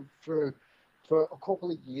 For a couple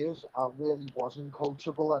of years, I really wasn't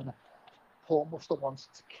coachable, and Paul must have wanted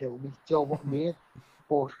to kill me. Do you know what I mean?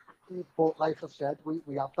 But like I said,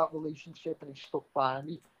 we have that relationship, and he stuck by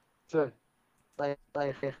me to like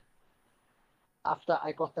after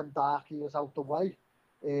I got them dark years out the way.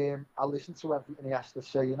 I listened to everything he has to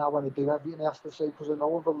say, and I want to do everything he has to say because I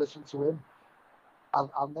know if I listen to him,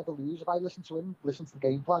 I'll never lose. If I listen to him, listen to the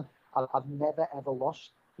game plan, I've never ever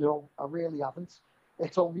lost. You know, I really haven't.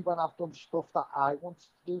 It's only when I've done stuff that I want to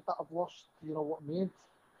do that I've lost. You know what I mean?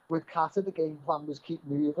 With Carter, the game plan was keep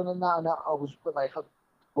moving and that, and I was like,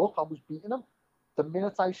 look, I was beating him. The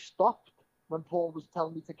minute I stopped, when Paul was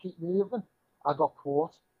telling me to keep moving, I got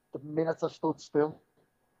caught. The minute I stood still,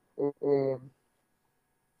 um,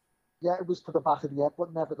 yeah, it was to the back of the head,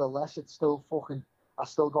 but nevertheless, it's still fucking. I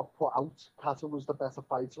still got put out. Carter was the better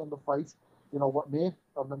fighter on the fight. You know what I mean?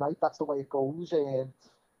 On the night, that's the way it goes.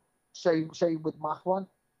 Same with Mahwan,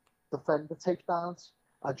 defender takedowns.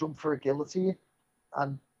 I jumped for a guillotine,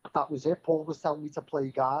 and that was it. Paul was telling me to play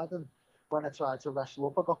guard, and when I tried to wrestle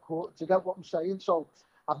up, I got caught. Do you get what I'm saying? So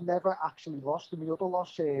I've never actually lost. In the other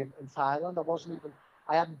loss in Thailand,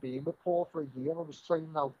 I hadn't been with Paul for a year. I was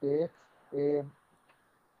training out there,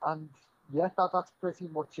 and yeah, that's pretty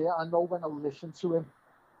much it. I know when I listen to him,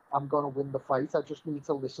 I'm gonna win the fight. I just need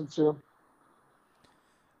to listen to him.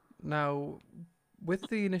 Now, with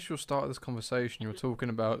the initial start of this conversation, you were talking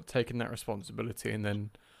about taking that responsibility and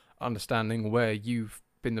then understanding where you've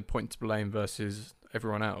been the point to blame versus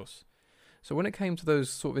everyone else. So when it came to those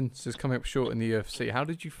sort of instances coming up short in the UFC, how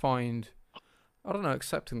did you find, I don't know,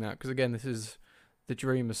 accepting that? Because again, this is the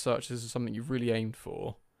dream as such. This is something you've really aimed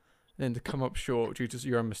for. And then to come up short due to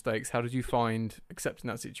your own mistakes, how did you find accepting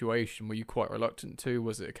that situation? Were you quite reluctant to?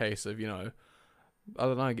 Was it a case of, I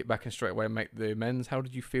don't know, get back in straight away and make the amends? How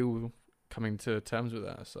did you feel coming to terms with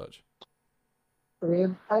that as such?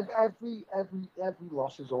 Every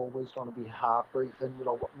loss is always going to be heartbreaking. You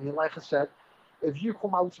know what I mean? Like I said, if you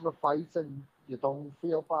come out of a fight and you don't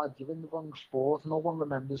feel bad, you're in the wrong sport. No one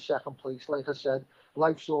remembers second place. Like I said,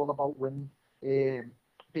 life's all about winning,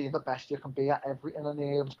 being the best you can be at everything.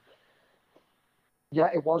 And yeah,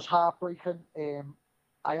 it was heartbreaking.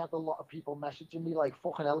 I had a lot of people messaging me like,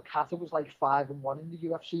 "Fucking hell, Carter was like 5-1 in the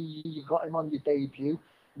UFC. You got him on your debut.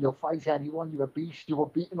 You'll fight anyone. You're a beast. You were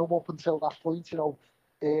beating him up until that point."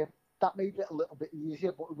 That made it a little bit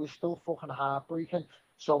easier, but it was still fucking heartbreaking.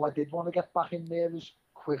 So I did want to get back in there as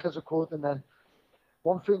quick as I could. And then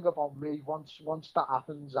one thing about me, once that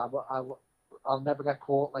happens, I'll never get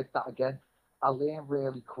caught like that again. I learn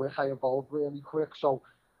really quick. I evolve really quick. So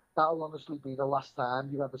that'll honestly be the last time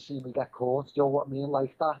you ever see me get caught. Do you know what I mean?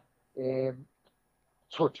 Like that.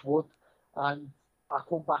 Touch wood. And I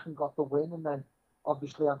come back and got the win, and then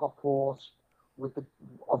obviously I got caught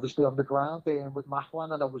obviously on the ground with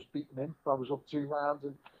Mahwan, and I was beating him. I was up 2 rounds,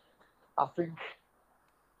 and I think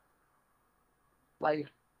like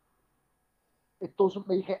it doesn't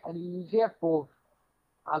make it any easier, but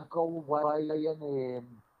I go away and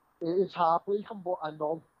it is heartbreaking, but I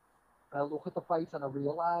know I look at the fight and I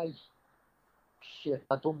realise, shit,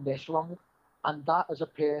 I've done this wrong. And that as a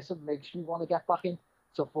person makes me want to get back in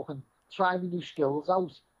to fucking try my new skills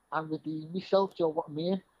out and redeem myself. Do you know what I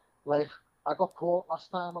mean? Like, I got caught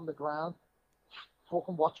last time on the ground.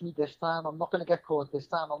 Fucking watch me this time. I'm not going to get caught this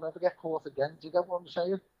time. I'll never get caught again. Do you get what I'm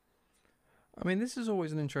saying? I mean, this is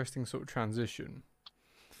always an interesting sort of transition.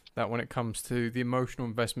 That when it comes to the emotional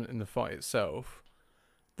investment in the fight itself,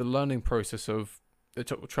 the learning process of the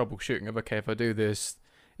troubleshooting of, okay, if I do this,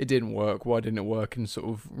 it didn't work, why didn't it work, and sort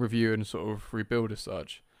of review and sort of rebuild as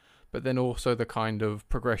such. But then also the kind of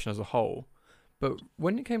progression as a whole. But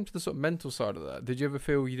when it came to the sort of mental side of that, did you ever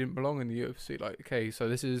feel you didn't belong in the UFC? Like, okay, so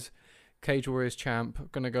this is Cage Warriors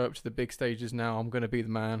champ, going to go up to the big stages now, I'm going to be the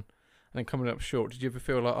man, and then coming up short. Did you ever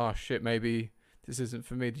feel like, oh shit, maybe this isn't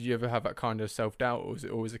for me? Did you ever have that kind of self-doubt, or was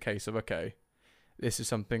it always a case of, okay, this is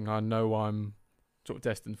something I know I'm sort of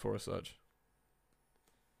destined for as such?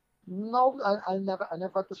 No, I never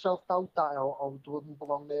had the self-doubt that I wouldn't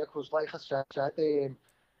belong there because, like I said,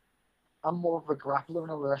 I'm more of a grappler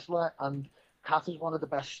and a wrestler, and Kat is one of the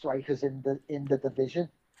best strikers in the division.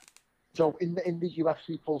 So in the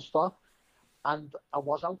UFC, full stop. And I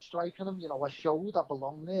was out striking him. You know, I showed I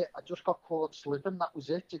belonged there. I just got caught slipping. That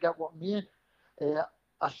was it. Do you get what I mean? Uh,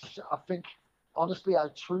 I think, honestly, I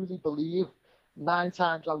truly believe 9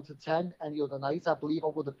 times out of 10 any other night, I believe I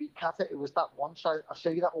would have beat Kata. It was that once. I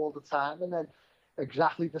say that all the time. And then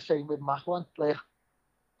exactly the same with Makwan. Like,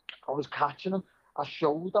 I was catching him. I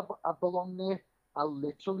showed I belonged there. I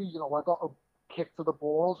literally, you know, I got a kick to the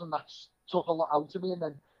balls and that took a lot out of me. And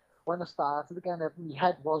then when I started again, my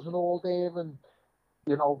head wasn't all there. And,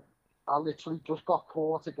 you know, I literally just got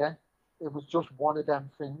caught again. It was just one of them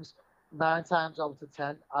things. 9 times out of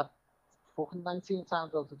 10, I fucking 19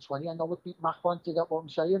 times out of 20, I know it beat Makwan. Do you get what I'm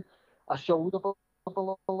saying? I showed up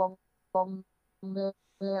along there,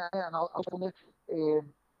 and I'll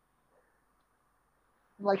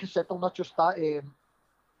like I said, though, not just that.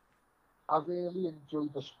 I really enjoy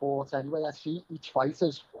the sport anyway. I see each fight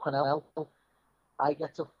as fucking hell. I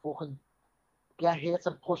get to fucking get hit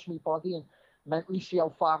and push my body and mentally see how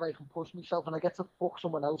far I can push myself, and I get to fuck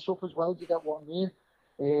someone else up as well. Do you get what I mean?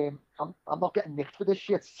 I'm not getting nicked for this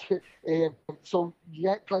shit. So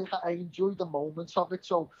yeah, like I enjoy the moments of it.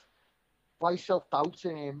 So why self doubt?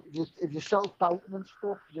 If you're self doubting and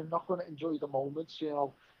stuff, you're not going to enjoy the moments. You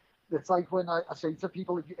know, it's like when I say to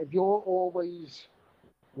people, if you're always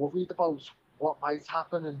worried about what might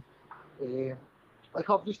happen, and like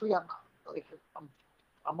obviously I'm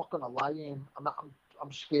I'm not gonna lie,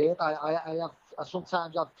 I'm scared. I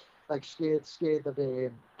sometimes have like scared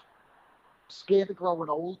of growing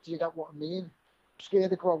old. Do you get what I mean?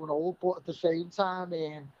 Scared of growing old, but at the same time,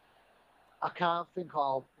 I can't think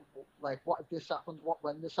of like what if this happened, what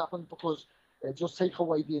when this happened, because it just take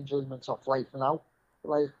away the enjoyment of life now.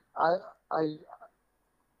 Like I,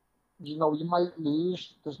 you know, you might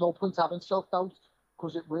lose. There's no point having self doubt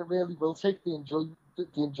because it really will take the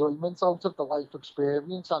enjoyment out of the life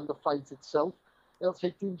experience and the fight itself. It'll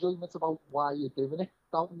take the enjoyment about why you're doing it,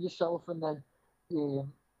 doubting yourself, and then you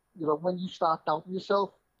know, when you start doubting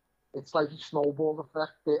yourself, it's like a snowball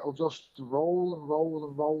effect. It'll just roll and roll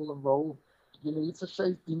and roll and roll. You need to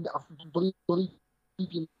say, I believe you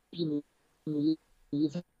need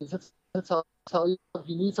to tell you,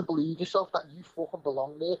 you need to believe yourself that you fucking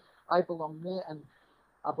belong there. I belong there, and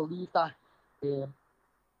I believe that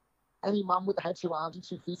any man with a head, 2 arms, and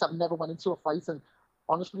 2 feet, I've never went into a fight, and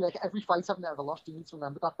honestly, like every fight I've never lost, you need to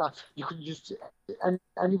remember that you can just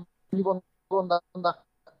anyone that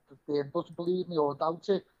doesn't believe me or doubt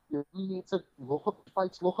it, you really need to look at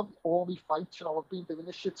fights, look at all my fights. You know, I've been doing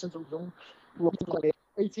this shit since I was young.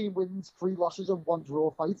 18 wins, 3 losses, and 1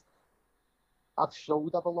 draw fight. I've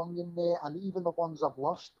showed I belong in there, and even the ones I've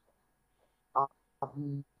lost, I've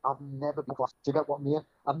never been lost. Do you get what I mean?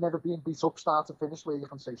 I've never been beat up start to finish where you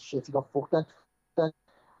can say shit, you got fucked then.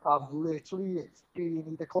 I've literally been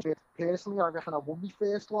either close. Personally, I reckon I won my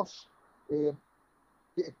first loss.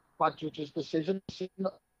 Bad judge's decision.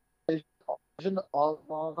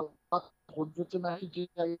 Hundreds of messages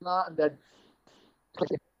and that, and then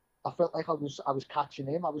I felt like I was catching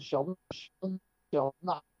him. I was showing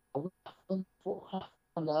that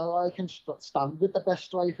and now I can stand with the best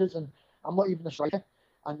strikers, and I'm not even a striker.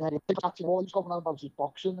 And then he was going on about his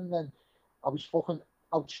boxing, and then I was fucking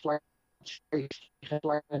out striking him.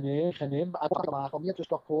 I got the mark on me. I just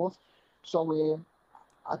got caught. So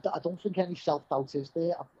I don't think any self-doubt is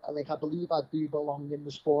there. I believe I do belong in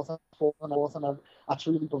the sport, and I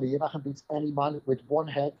truly believe I can beat any man with 1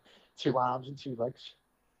 head, 2 arms, and 2 legs.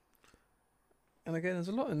 And again, there's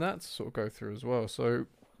a lot in that to sort of go through as well. So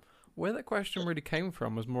where that question really came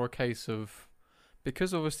from was more a case of,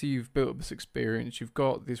 because obviously you've built up this experience, you've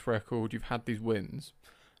got this record, you've had these wins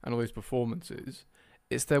and all these performances,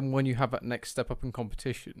 it's then when you have that next step up in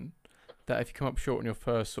competition that if you come up short in your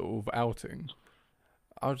first sort of outing,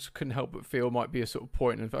 I just couldn't help but feel might be a sort of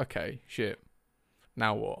point of, okay, shit,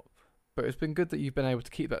 now what? But it's been good that you've been able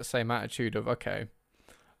to keep that same attitude of, okay,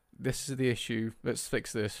 this is the issue, let's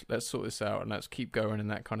fix this, let's sort this out, and let's keep going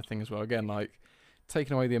and that kind of thing as well. Again, like,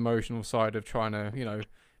 taking away the emotional side of trying to,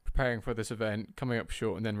 preparing for this event, coming up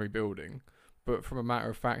short and then rebuilding. But from a matter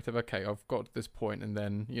of fact of, okay, I've got to this point and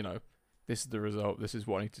then, this is the result, this is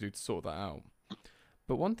what I need to do to sort that out.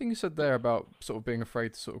 But one thing you said there about sort of being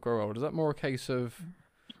afraid to sort of grow old, is that more a case of,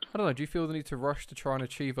 I don't know, do you feel the need to rush to try and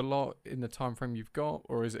achieve a lot in the time frame you've got?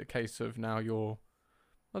 Or is it a case of now you're,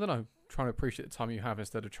 I don't know, trying to appreciate the time you have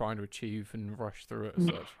instead of trying to achieve and rush through it as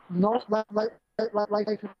such? No,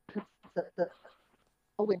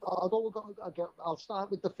 I'll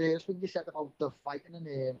start with the first thing you said about the fighting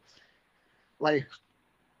and like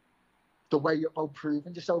the way about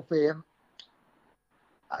proving yourself.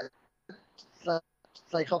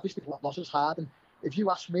 Like obviously loss is hard, and if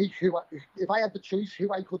you ask me if I had the choice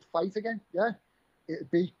who I could fight again, yeah,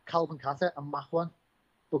 it'd be Calvin Catter and Makwan,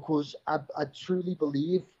 because I truly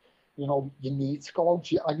believe, you need to go out.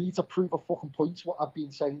 I need to prove a fucking point. What I've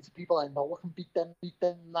been saying to people, I know I can beat them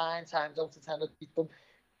 9 times out of 10. I beat them.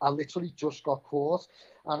 I literally just got caught,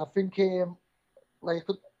 and I think like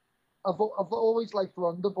I've always liked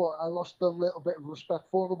Ronda, but I lost a little bit of respect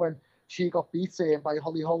for her when she got beat by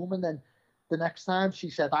Holly Holm, and then the next time she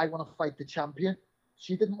said, "I want to fight the champion."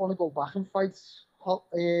 She didn't want to go back and fight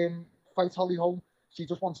Holly Holm. She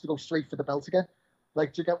just wants to go straight for the belt again.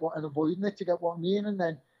 Like, do you get what? And avoiding it, do you get what I mean? And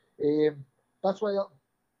then that's why,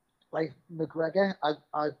 like McGregor,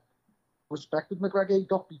 I respected McGregor. He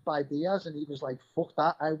got beat by Diaz, and he was like, "Fuck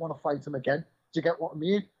that! I want to fight him again." Do you get what I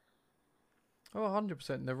mean? Oh,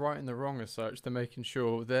 100%. They're right and they're wrong as such. They're making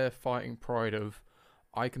sure their fighting pride of,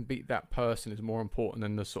 I can beat that person is more important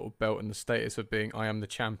than the sort of belt and the status of being, I am the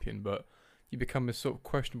champion. But you become a sort of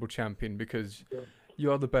questionable champion because you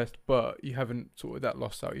are the best, but you haven't sorted that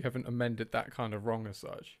loss out. You haven't amended that kind of wrong as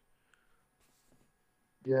such.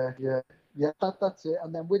 Yeah. That's it.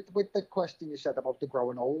 And then with the question you said about the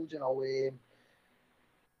growing old,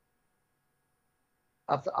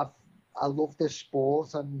 I love this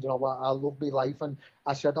sport, and I love my life, and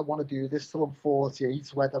I said I want to do this till I'm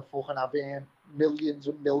 48, whether fucking having millions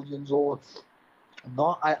and millions or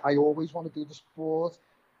not. I always want to do the sport,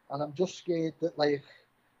 and I'm just scared that, like,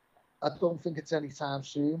 I don't think it's anytime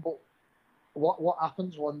soon. But what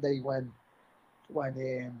happens one day when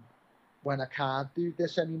I can't do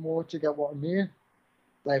this anymore? Do you get what I mean?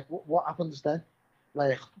 Like, what happens then?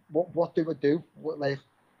 Like, what do I do?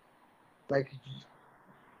 Like,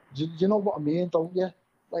 you know what I mean, don't you?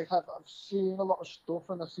 Like, I've seen a lot of stuff,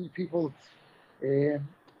 and I see people.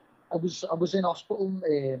 I was in hospital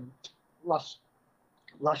last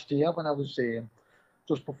year when I was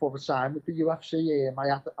just before I signed with the UFC. I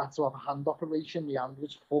had to have a hand operation. My hand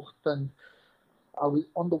was fucked, and I was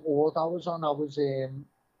on the ward I was on.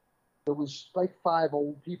 There was like 5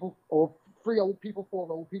 old people, or 3 old people,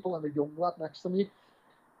 4 old people, and a young lad next to me.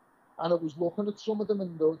 And I was looking at some of them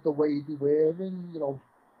and the way they were, and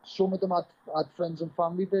some of them had friends and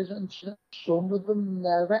family visiting, some of them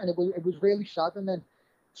never, and it was really sad. And then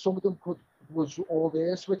some of them was all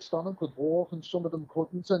there, switched on and could walk, and some of them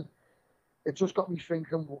couldn't. And it just got me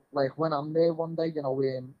thinking, like, when I'm there one day,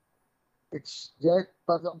 it's,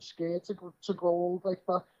 but I'm scared to grow old like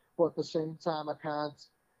that. But at the same time, I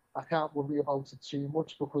can't worry about it too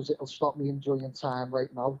much, because it'll stop me enjoying time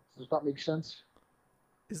right now. Does that make sense?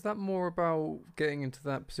 Is that more about getting into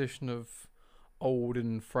that position of old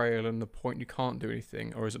and frail and the point you can't do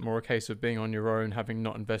anything, or is it more a case of being on your own, having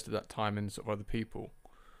not invested that time in sort of other people?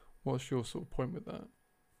 What's your sort of point with that?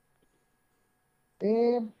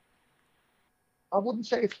 I wouldn't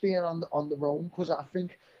say it's being on the own, because I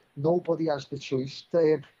think nobody has the choice.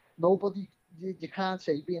 Nobody, you can't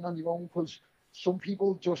say being on your own, because some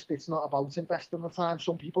people just, it's not about investing the time.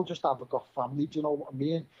 Some people just haven't got family. Do you know what I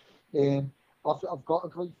mean? I've got a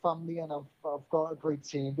great family, and I've got a great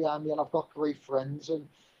team behind me, and I've got great friends, and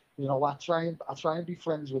I try and be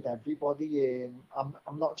friends with everybody.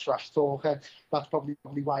 I'm not a trash talker. That's probably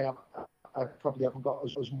why I probably haven't got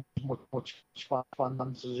as much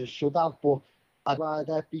fans as I should have. But I'd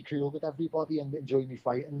rather be cool with everybody and enjoy me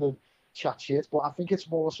fighting than chat shit. But I think it's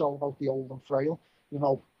more so about the old and frail.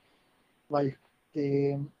 Like,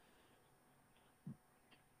 it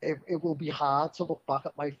will be hard to look back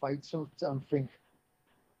at my fights and think,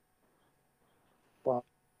 wow,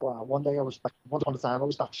 one day once upon a time I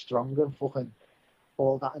was that strong and fucking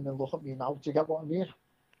all that, and then look at me now. Do you get what I mean?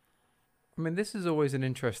 I mean, this is always an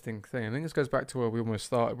interesting thing. I think this goes back to where we almost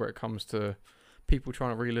started, where it comes to people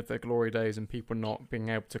trying to relive their glory days and people not being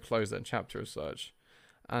able to close that chapter as such.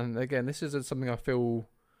 And again, this is something I feel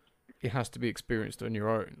it has to be experienced on your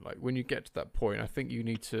own. Like when you get to that point, I think you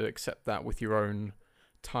need to accept that with your own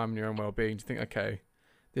time and your own well-being to think, okay,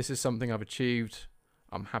 this is something I've achieved.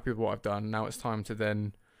 I'm happy with what I've done. Now it's time to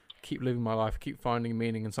then keep living my life, keep finding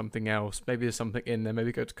meaning in something else. Maybe there's something in there,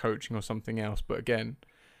 maybe go to coaching or something else. But again,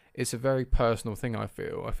 it's a very personal thing, I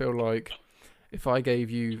feel. I feel like if I gave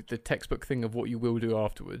you the textbook thing of what you will do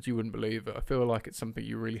afterwards, you wouldn't believe it. I feel like it's something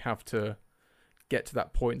you really have to get to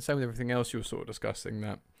that point. Same with everything else you were sort of discussing,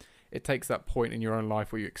 that it takes that point in your own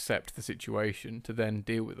life where you accept the situation to then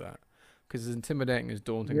deal with that. Because as intimidating, as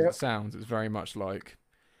daunting as it sounds, it's very much like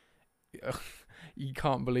you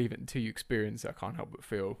can't believe it until you experience it. I can't help but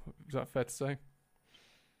feel. Is that fair to say?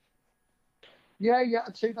 Yeah,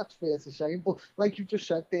 I'd say that's fair to say. But like you just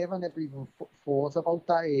said there, I never even thought about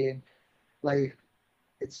that. Like,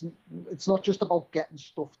 it's not just about getting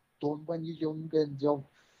stuff done when you're young and, you know,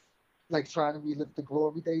 like trying to relive the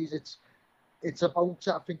glory days. It's about,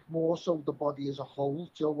 I think, more so the body as a whole.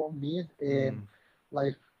 Do you know what I mean?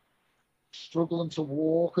 Like struggling to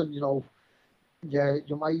walk, and you know, yeah,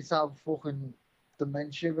 you might have fucking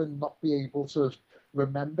dementia and not be able to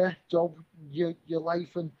remember, you know, your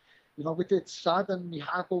life, and you know, it's sad, and my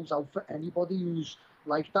heart goes out for anybody who's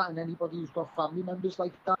like that and anybody who's got family members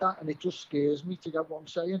like that, and it just scares me, to get what I'm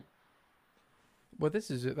saying. Well,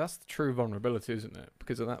 this is it. That's the true vulnerability, isn't it?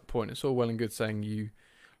 Because at that point, it's all well and good saying you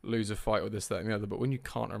lose a fight or this, that, and the other, but when you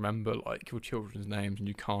can't remember like your children's names and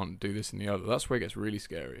you can't do this and the other, that's where it gets really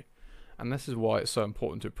scary. And this is why it's so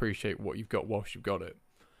important to appreciate what you've got whilst you've got it.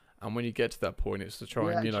 And when you get to that point, it's to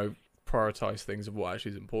try and, you know, prioritize things of what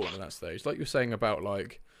actually is important at that stage. Like you're saying about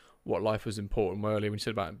like what life was important earlier when you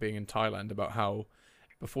said about being in Thailand, about how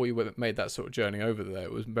before you made that sort of journey over there,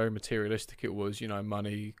 it was very materialistic. It was, you know,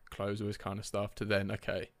 money, clothes, all this kind of stuff, to then,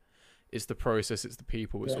 okay, it's the process, it's the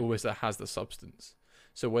people, it's always that has the substance.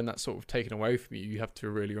 So when that's sort of taken away from you, you have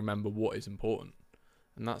to really remember what is important.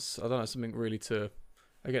 And that's, I don't know, something really to,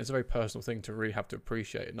 again, it's a very personal thing to really have to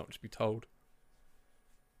appreciate and not just be told.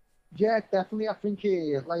 Yeah, definitely. I think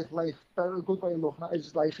like a good way of looking at it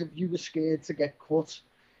is like if you were scared to get cut,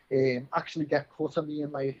 actually get cut, I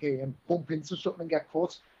mean, like bump into something and get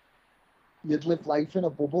cut, you'd live life in a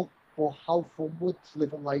bubble. But how fun would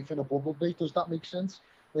living life in a bubble be? Does that make sense?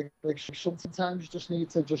 Like sometimes you just need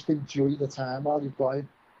to just enjoy the time while you've got it.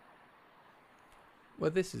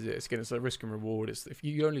 Well, this is it. It's a risk and reward. It's if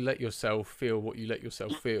you only let yourself feel what you let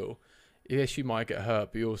yourself feel, yes, you might get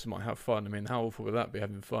hurt, but you also might have fun. I mean, how awful would that be,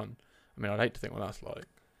 having fun? I mean, I'd hate to think what that's like.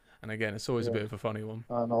 And again, it's always a bit of a funny one.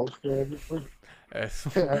 I know.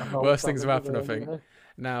 Worst things have happened, I think.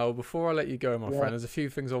 Now, before I let you go, my friend, there's a few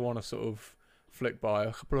things I want to sort of flick by.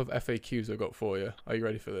 A couple of FAQs I've got for you. Are you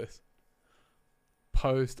ready for this?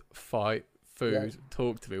 Post-fight food.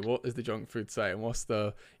 Talk to me. What is the junk food saying?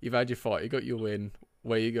 You've had your fight, you got your win.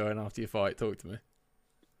 Where are you going after your fight? Talk to me.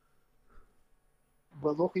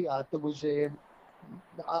 Well, lucky there was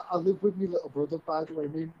I live with my little brother, by the way.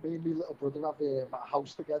 Me and my little brother have a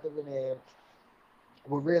house together, and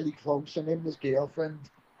we're really close. And him and his girlfriend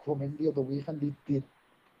come in the other week, and they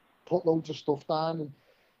put loads of stuff down. And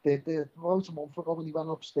about a month ago, when he went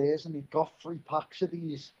upstairs, and he got 3 packs of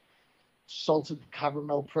these salted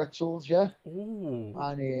caramel pretzels, Ooh.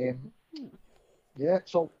 And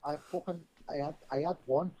so I had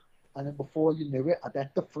one. And then before you knew it, I'd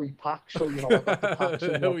had the 3 packs. So, you know, I got the packs.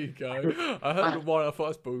 There we go. I heard the one, I thought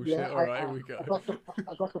that's bullshit. Yeah, all right, here we go.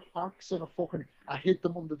 I got the packs, and I hid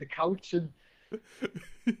them under the couch, and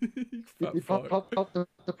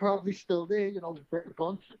they're probably still there, you know,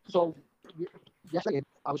 gone. So, yesterday,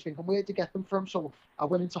 I was thinking, where'd you get them from? So I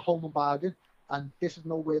went into Home and Bargain, and this is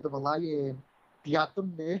no word of a lie, they had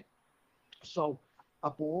them there. So I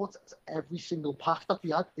bought every single pack that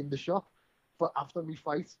they had in the shop for after my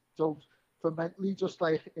fight. So for mentally, just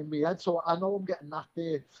like in my head. So I know I'm getting that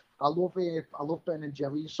there. I love Ben and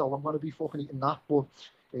Jerry's, so I'm gonna be fucking eating that. But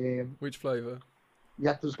which flavour?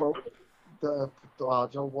 Yeah, there's well you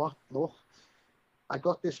know what? Look, I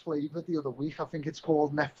got this flavour the other week. I think it's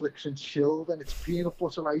called Netflix and Chilled, and it's peanut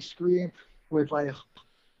butter ice cream with like.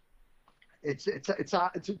 It's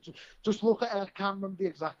just look at it. I can't remember the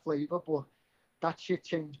exact flavour, but that shit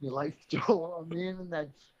changed my life. Do you know what I mean? And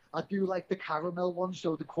then I do like the caramel ones,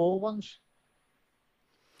 so the core ones.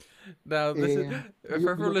 Now, this is, if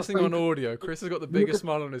everyone listening on audio, Chris has got the biggest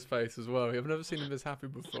smile on his face as well. I've never seen him this happy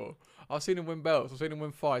before. I've seen him win belts. I've seen him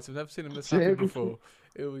win fights. I've never seen him this happy before.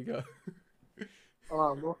 Here we go.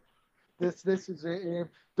 Oh, look. This is it.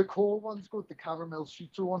 The core one's good, the caramel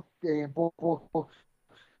shooter one. But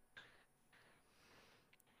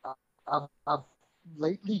I've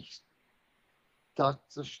lately I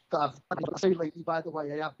say lately, by the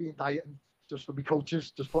way, I have been dieting just for my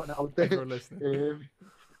coaches, just putting it out there. Everyone listening.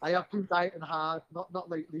 I have been dieting hard, not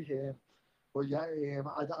lately here, but yeah,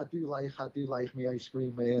 I do like my ice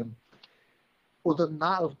cream. Other than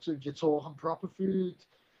that, if you're talking proper food,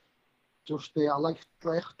 just I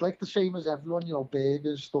like the same as everyone, you know,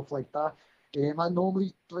 burgers, stuff like that. I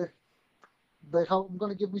normally I'm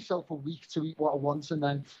gonna give myself a week to eat what I want, and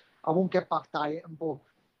then I won't get back dieting. But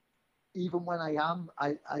even when I am,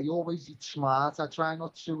 I always eat smart. I try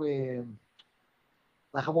not to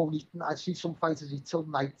like I won't eat. I see some fighters eat till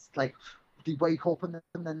night, like they wake up and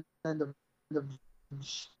then the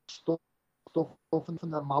stuff stuff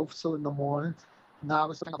in their mouth till in the morning.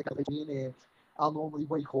 Now it's like I'll normally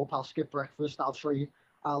wake up, I'll skip breakfast, I'll train,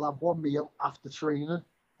 I'll have one meal after training,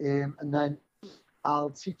 and then I'll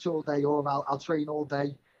teach all day or I'll train all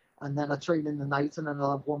day, and then I train in the night, and then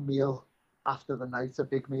I'll have one meal after the night, a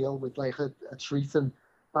big meal with like a treat, and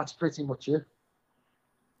that's pretty much it.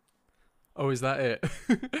 Oh, is that it?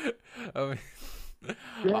 I mean,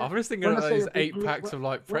 Yeah, I'm just thinking when I of say those a big 8 meal, packs of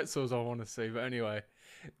like pretzels I want to see. But anyway,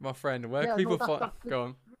 my friend, where can yeah, no, people find? Go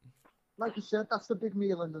on. like I said, that's the big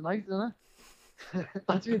meal in the night, isn't it?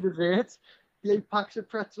 That's your dessert. The 8 packs of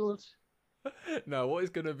pretzels. No, what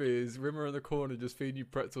it's gonna be is Rimmer in the corner just feeding you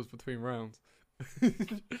pretzels between rounds.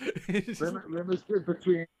 Rimmers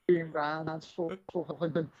between round and stuff.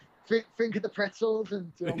 Think of the pretzels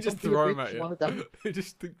and You just don't be a throw them bitch, at you. one of them. You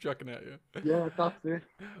just keep chucking at you. Yeah, that's it.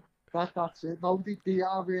 That's it. No, they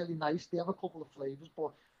are really nice. They have a couple of flavors,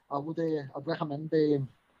 but I'd recommend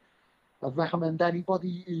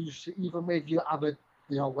anybody who's even if you have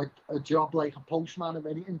like a job like a postman or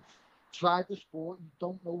anything, try the sport. You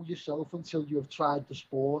don't know yourself until you have tried the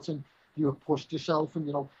sport and you have pushed yourself.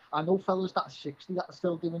 And I know fellas that are 60 that are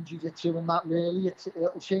still doing jiu-jitsu, and that really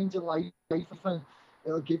it'll change your life and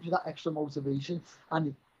it'll give you that extra motivation.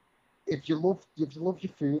 And if you love your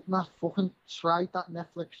food and that, fucking try that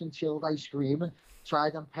Netflix and chilled ice cream and try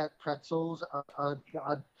them pretzels.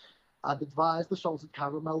 I'd advise the salted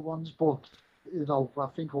caramel ones, but I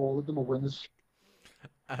think all of them are winners.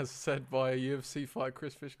 As said by a UFC fight,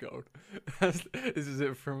 Chris Fishgold. This is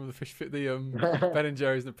it from the Ben and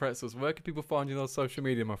Jerry's and the pretzels. Where can people find you on social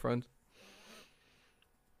media, my friend?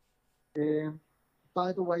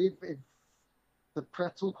 By the way, if the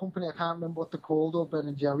pretzel company, I can't remember what they're called, or Ben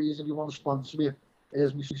and Jerry's, if you want to sponsor me,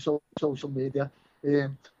 here's my social media.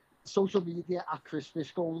 Um, Social media at Chris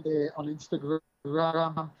Fishgold on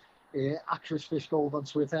Instagram, at Chris Fishgold on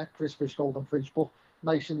Twitter, Chris Fishgold on Facebook.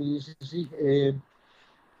 Nice and easy.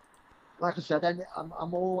 Like I said,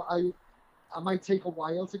 I might take a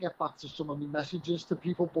while to get back to some of my messages to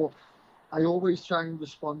people, but I always try and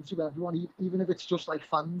respond to everyone, even if it's just like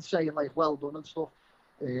fans saying like well done and stuff.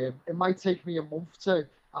 It might take me a month to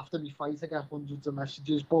after my fight I get hundreds of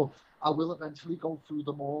messages, but I will eventually go through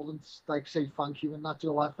them all and like say thank you and that.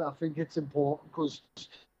 I think it's important because,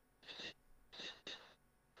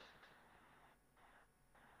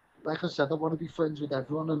 like I said, I want to be friends with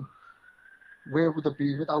everyone, and where would it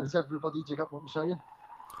be without everybody? Do you get what I'm saying?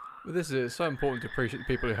 Well, this is it's so important to appreciate the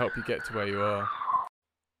people who help you get to where you are.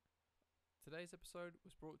 Today's episode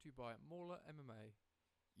was brought to you by Mauler MMA.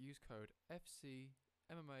 Use code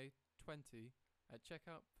FCMMA20 at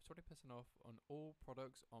checkout for 20% off on all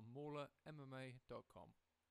products on maulermma.com.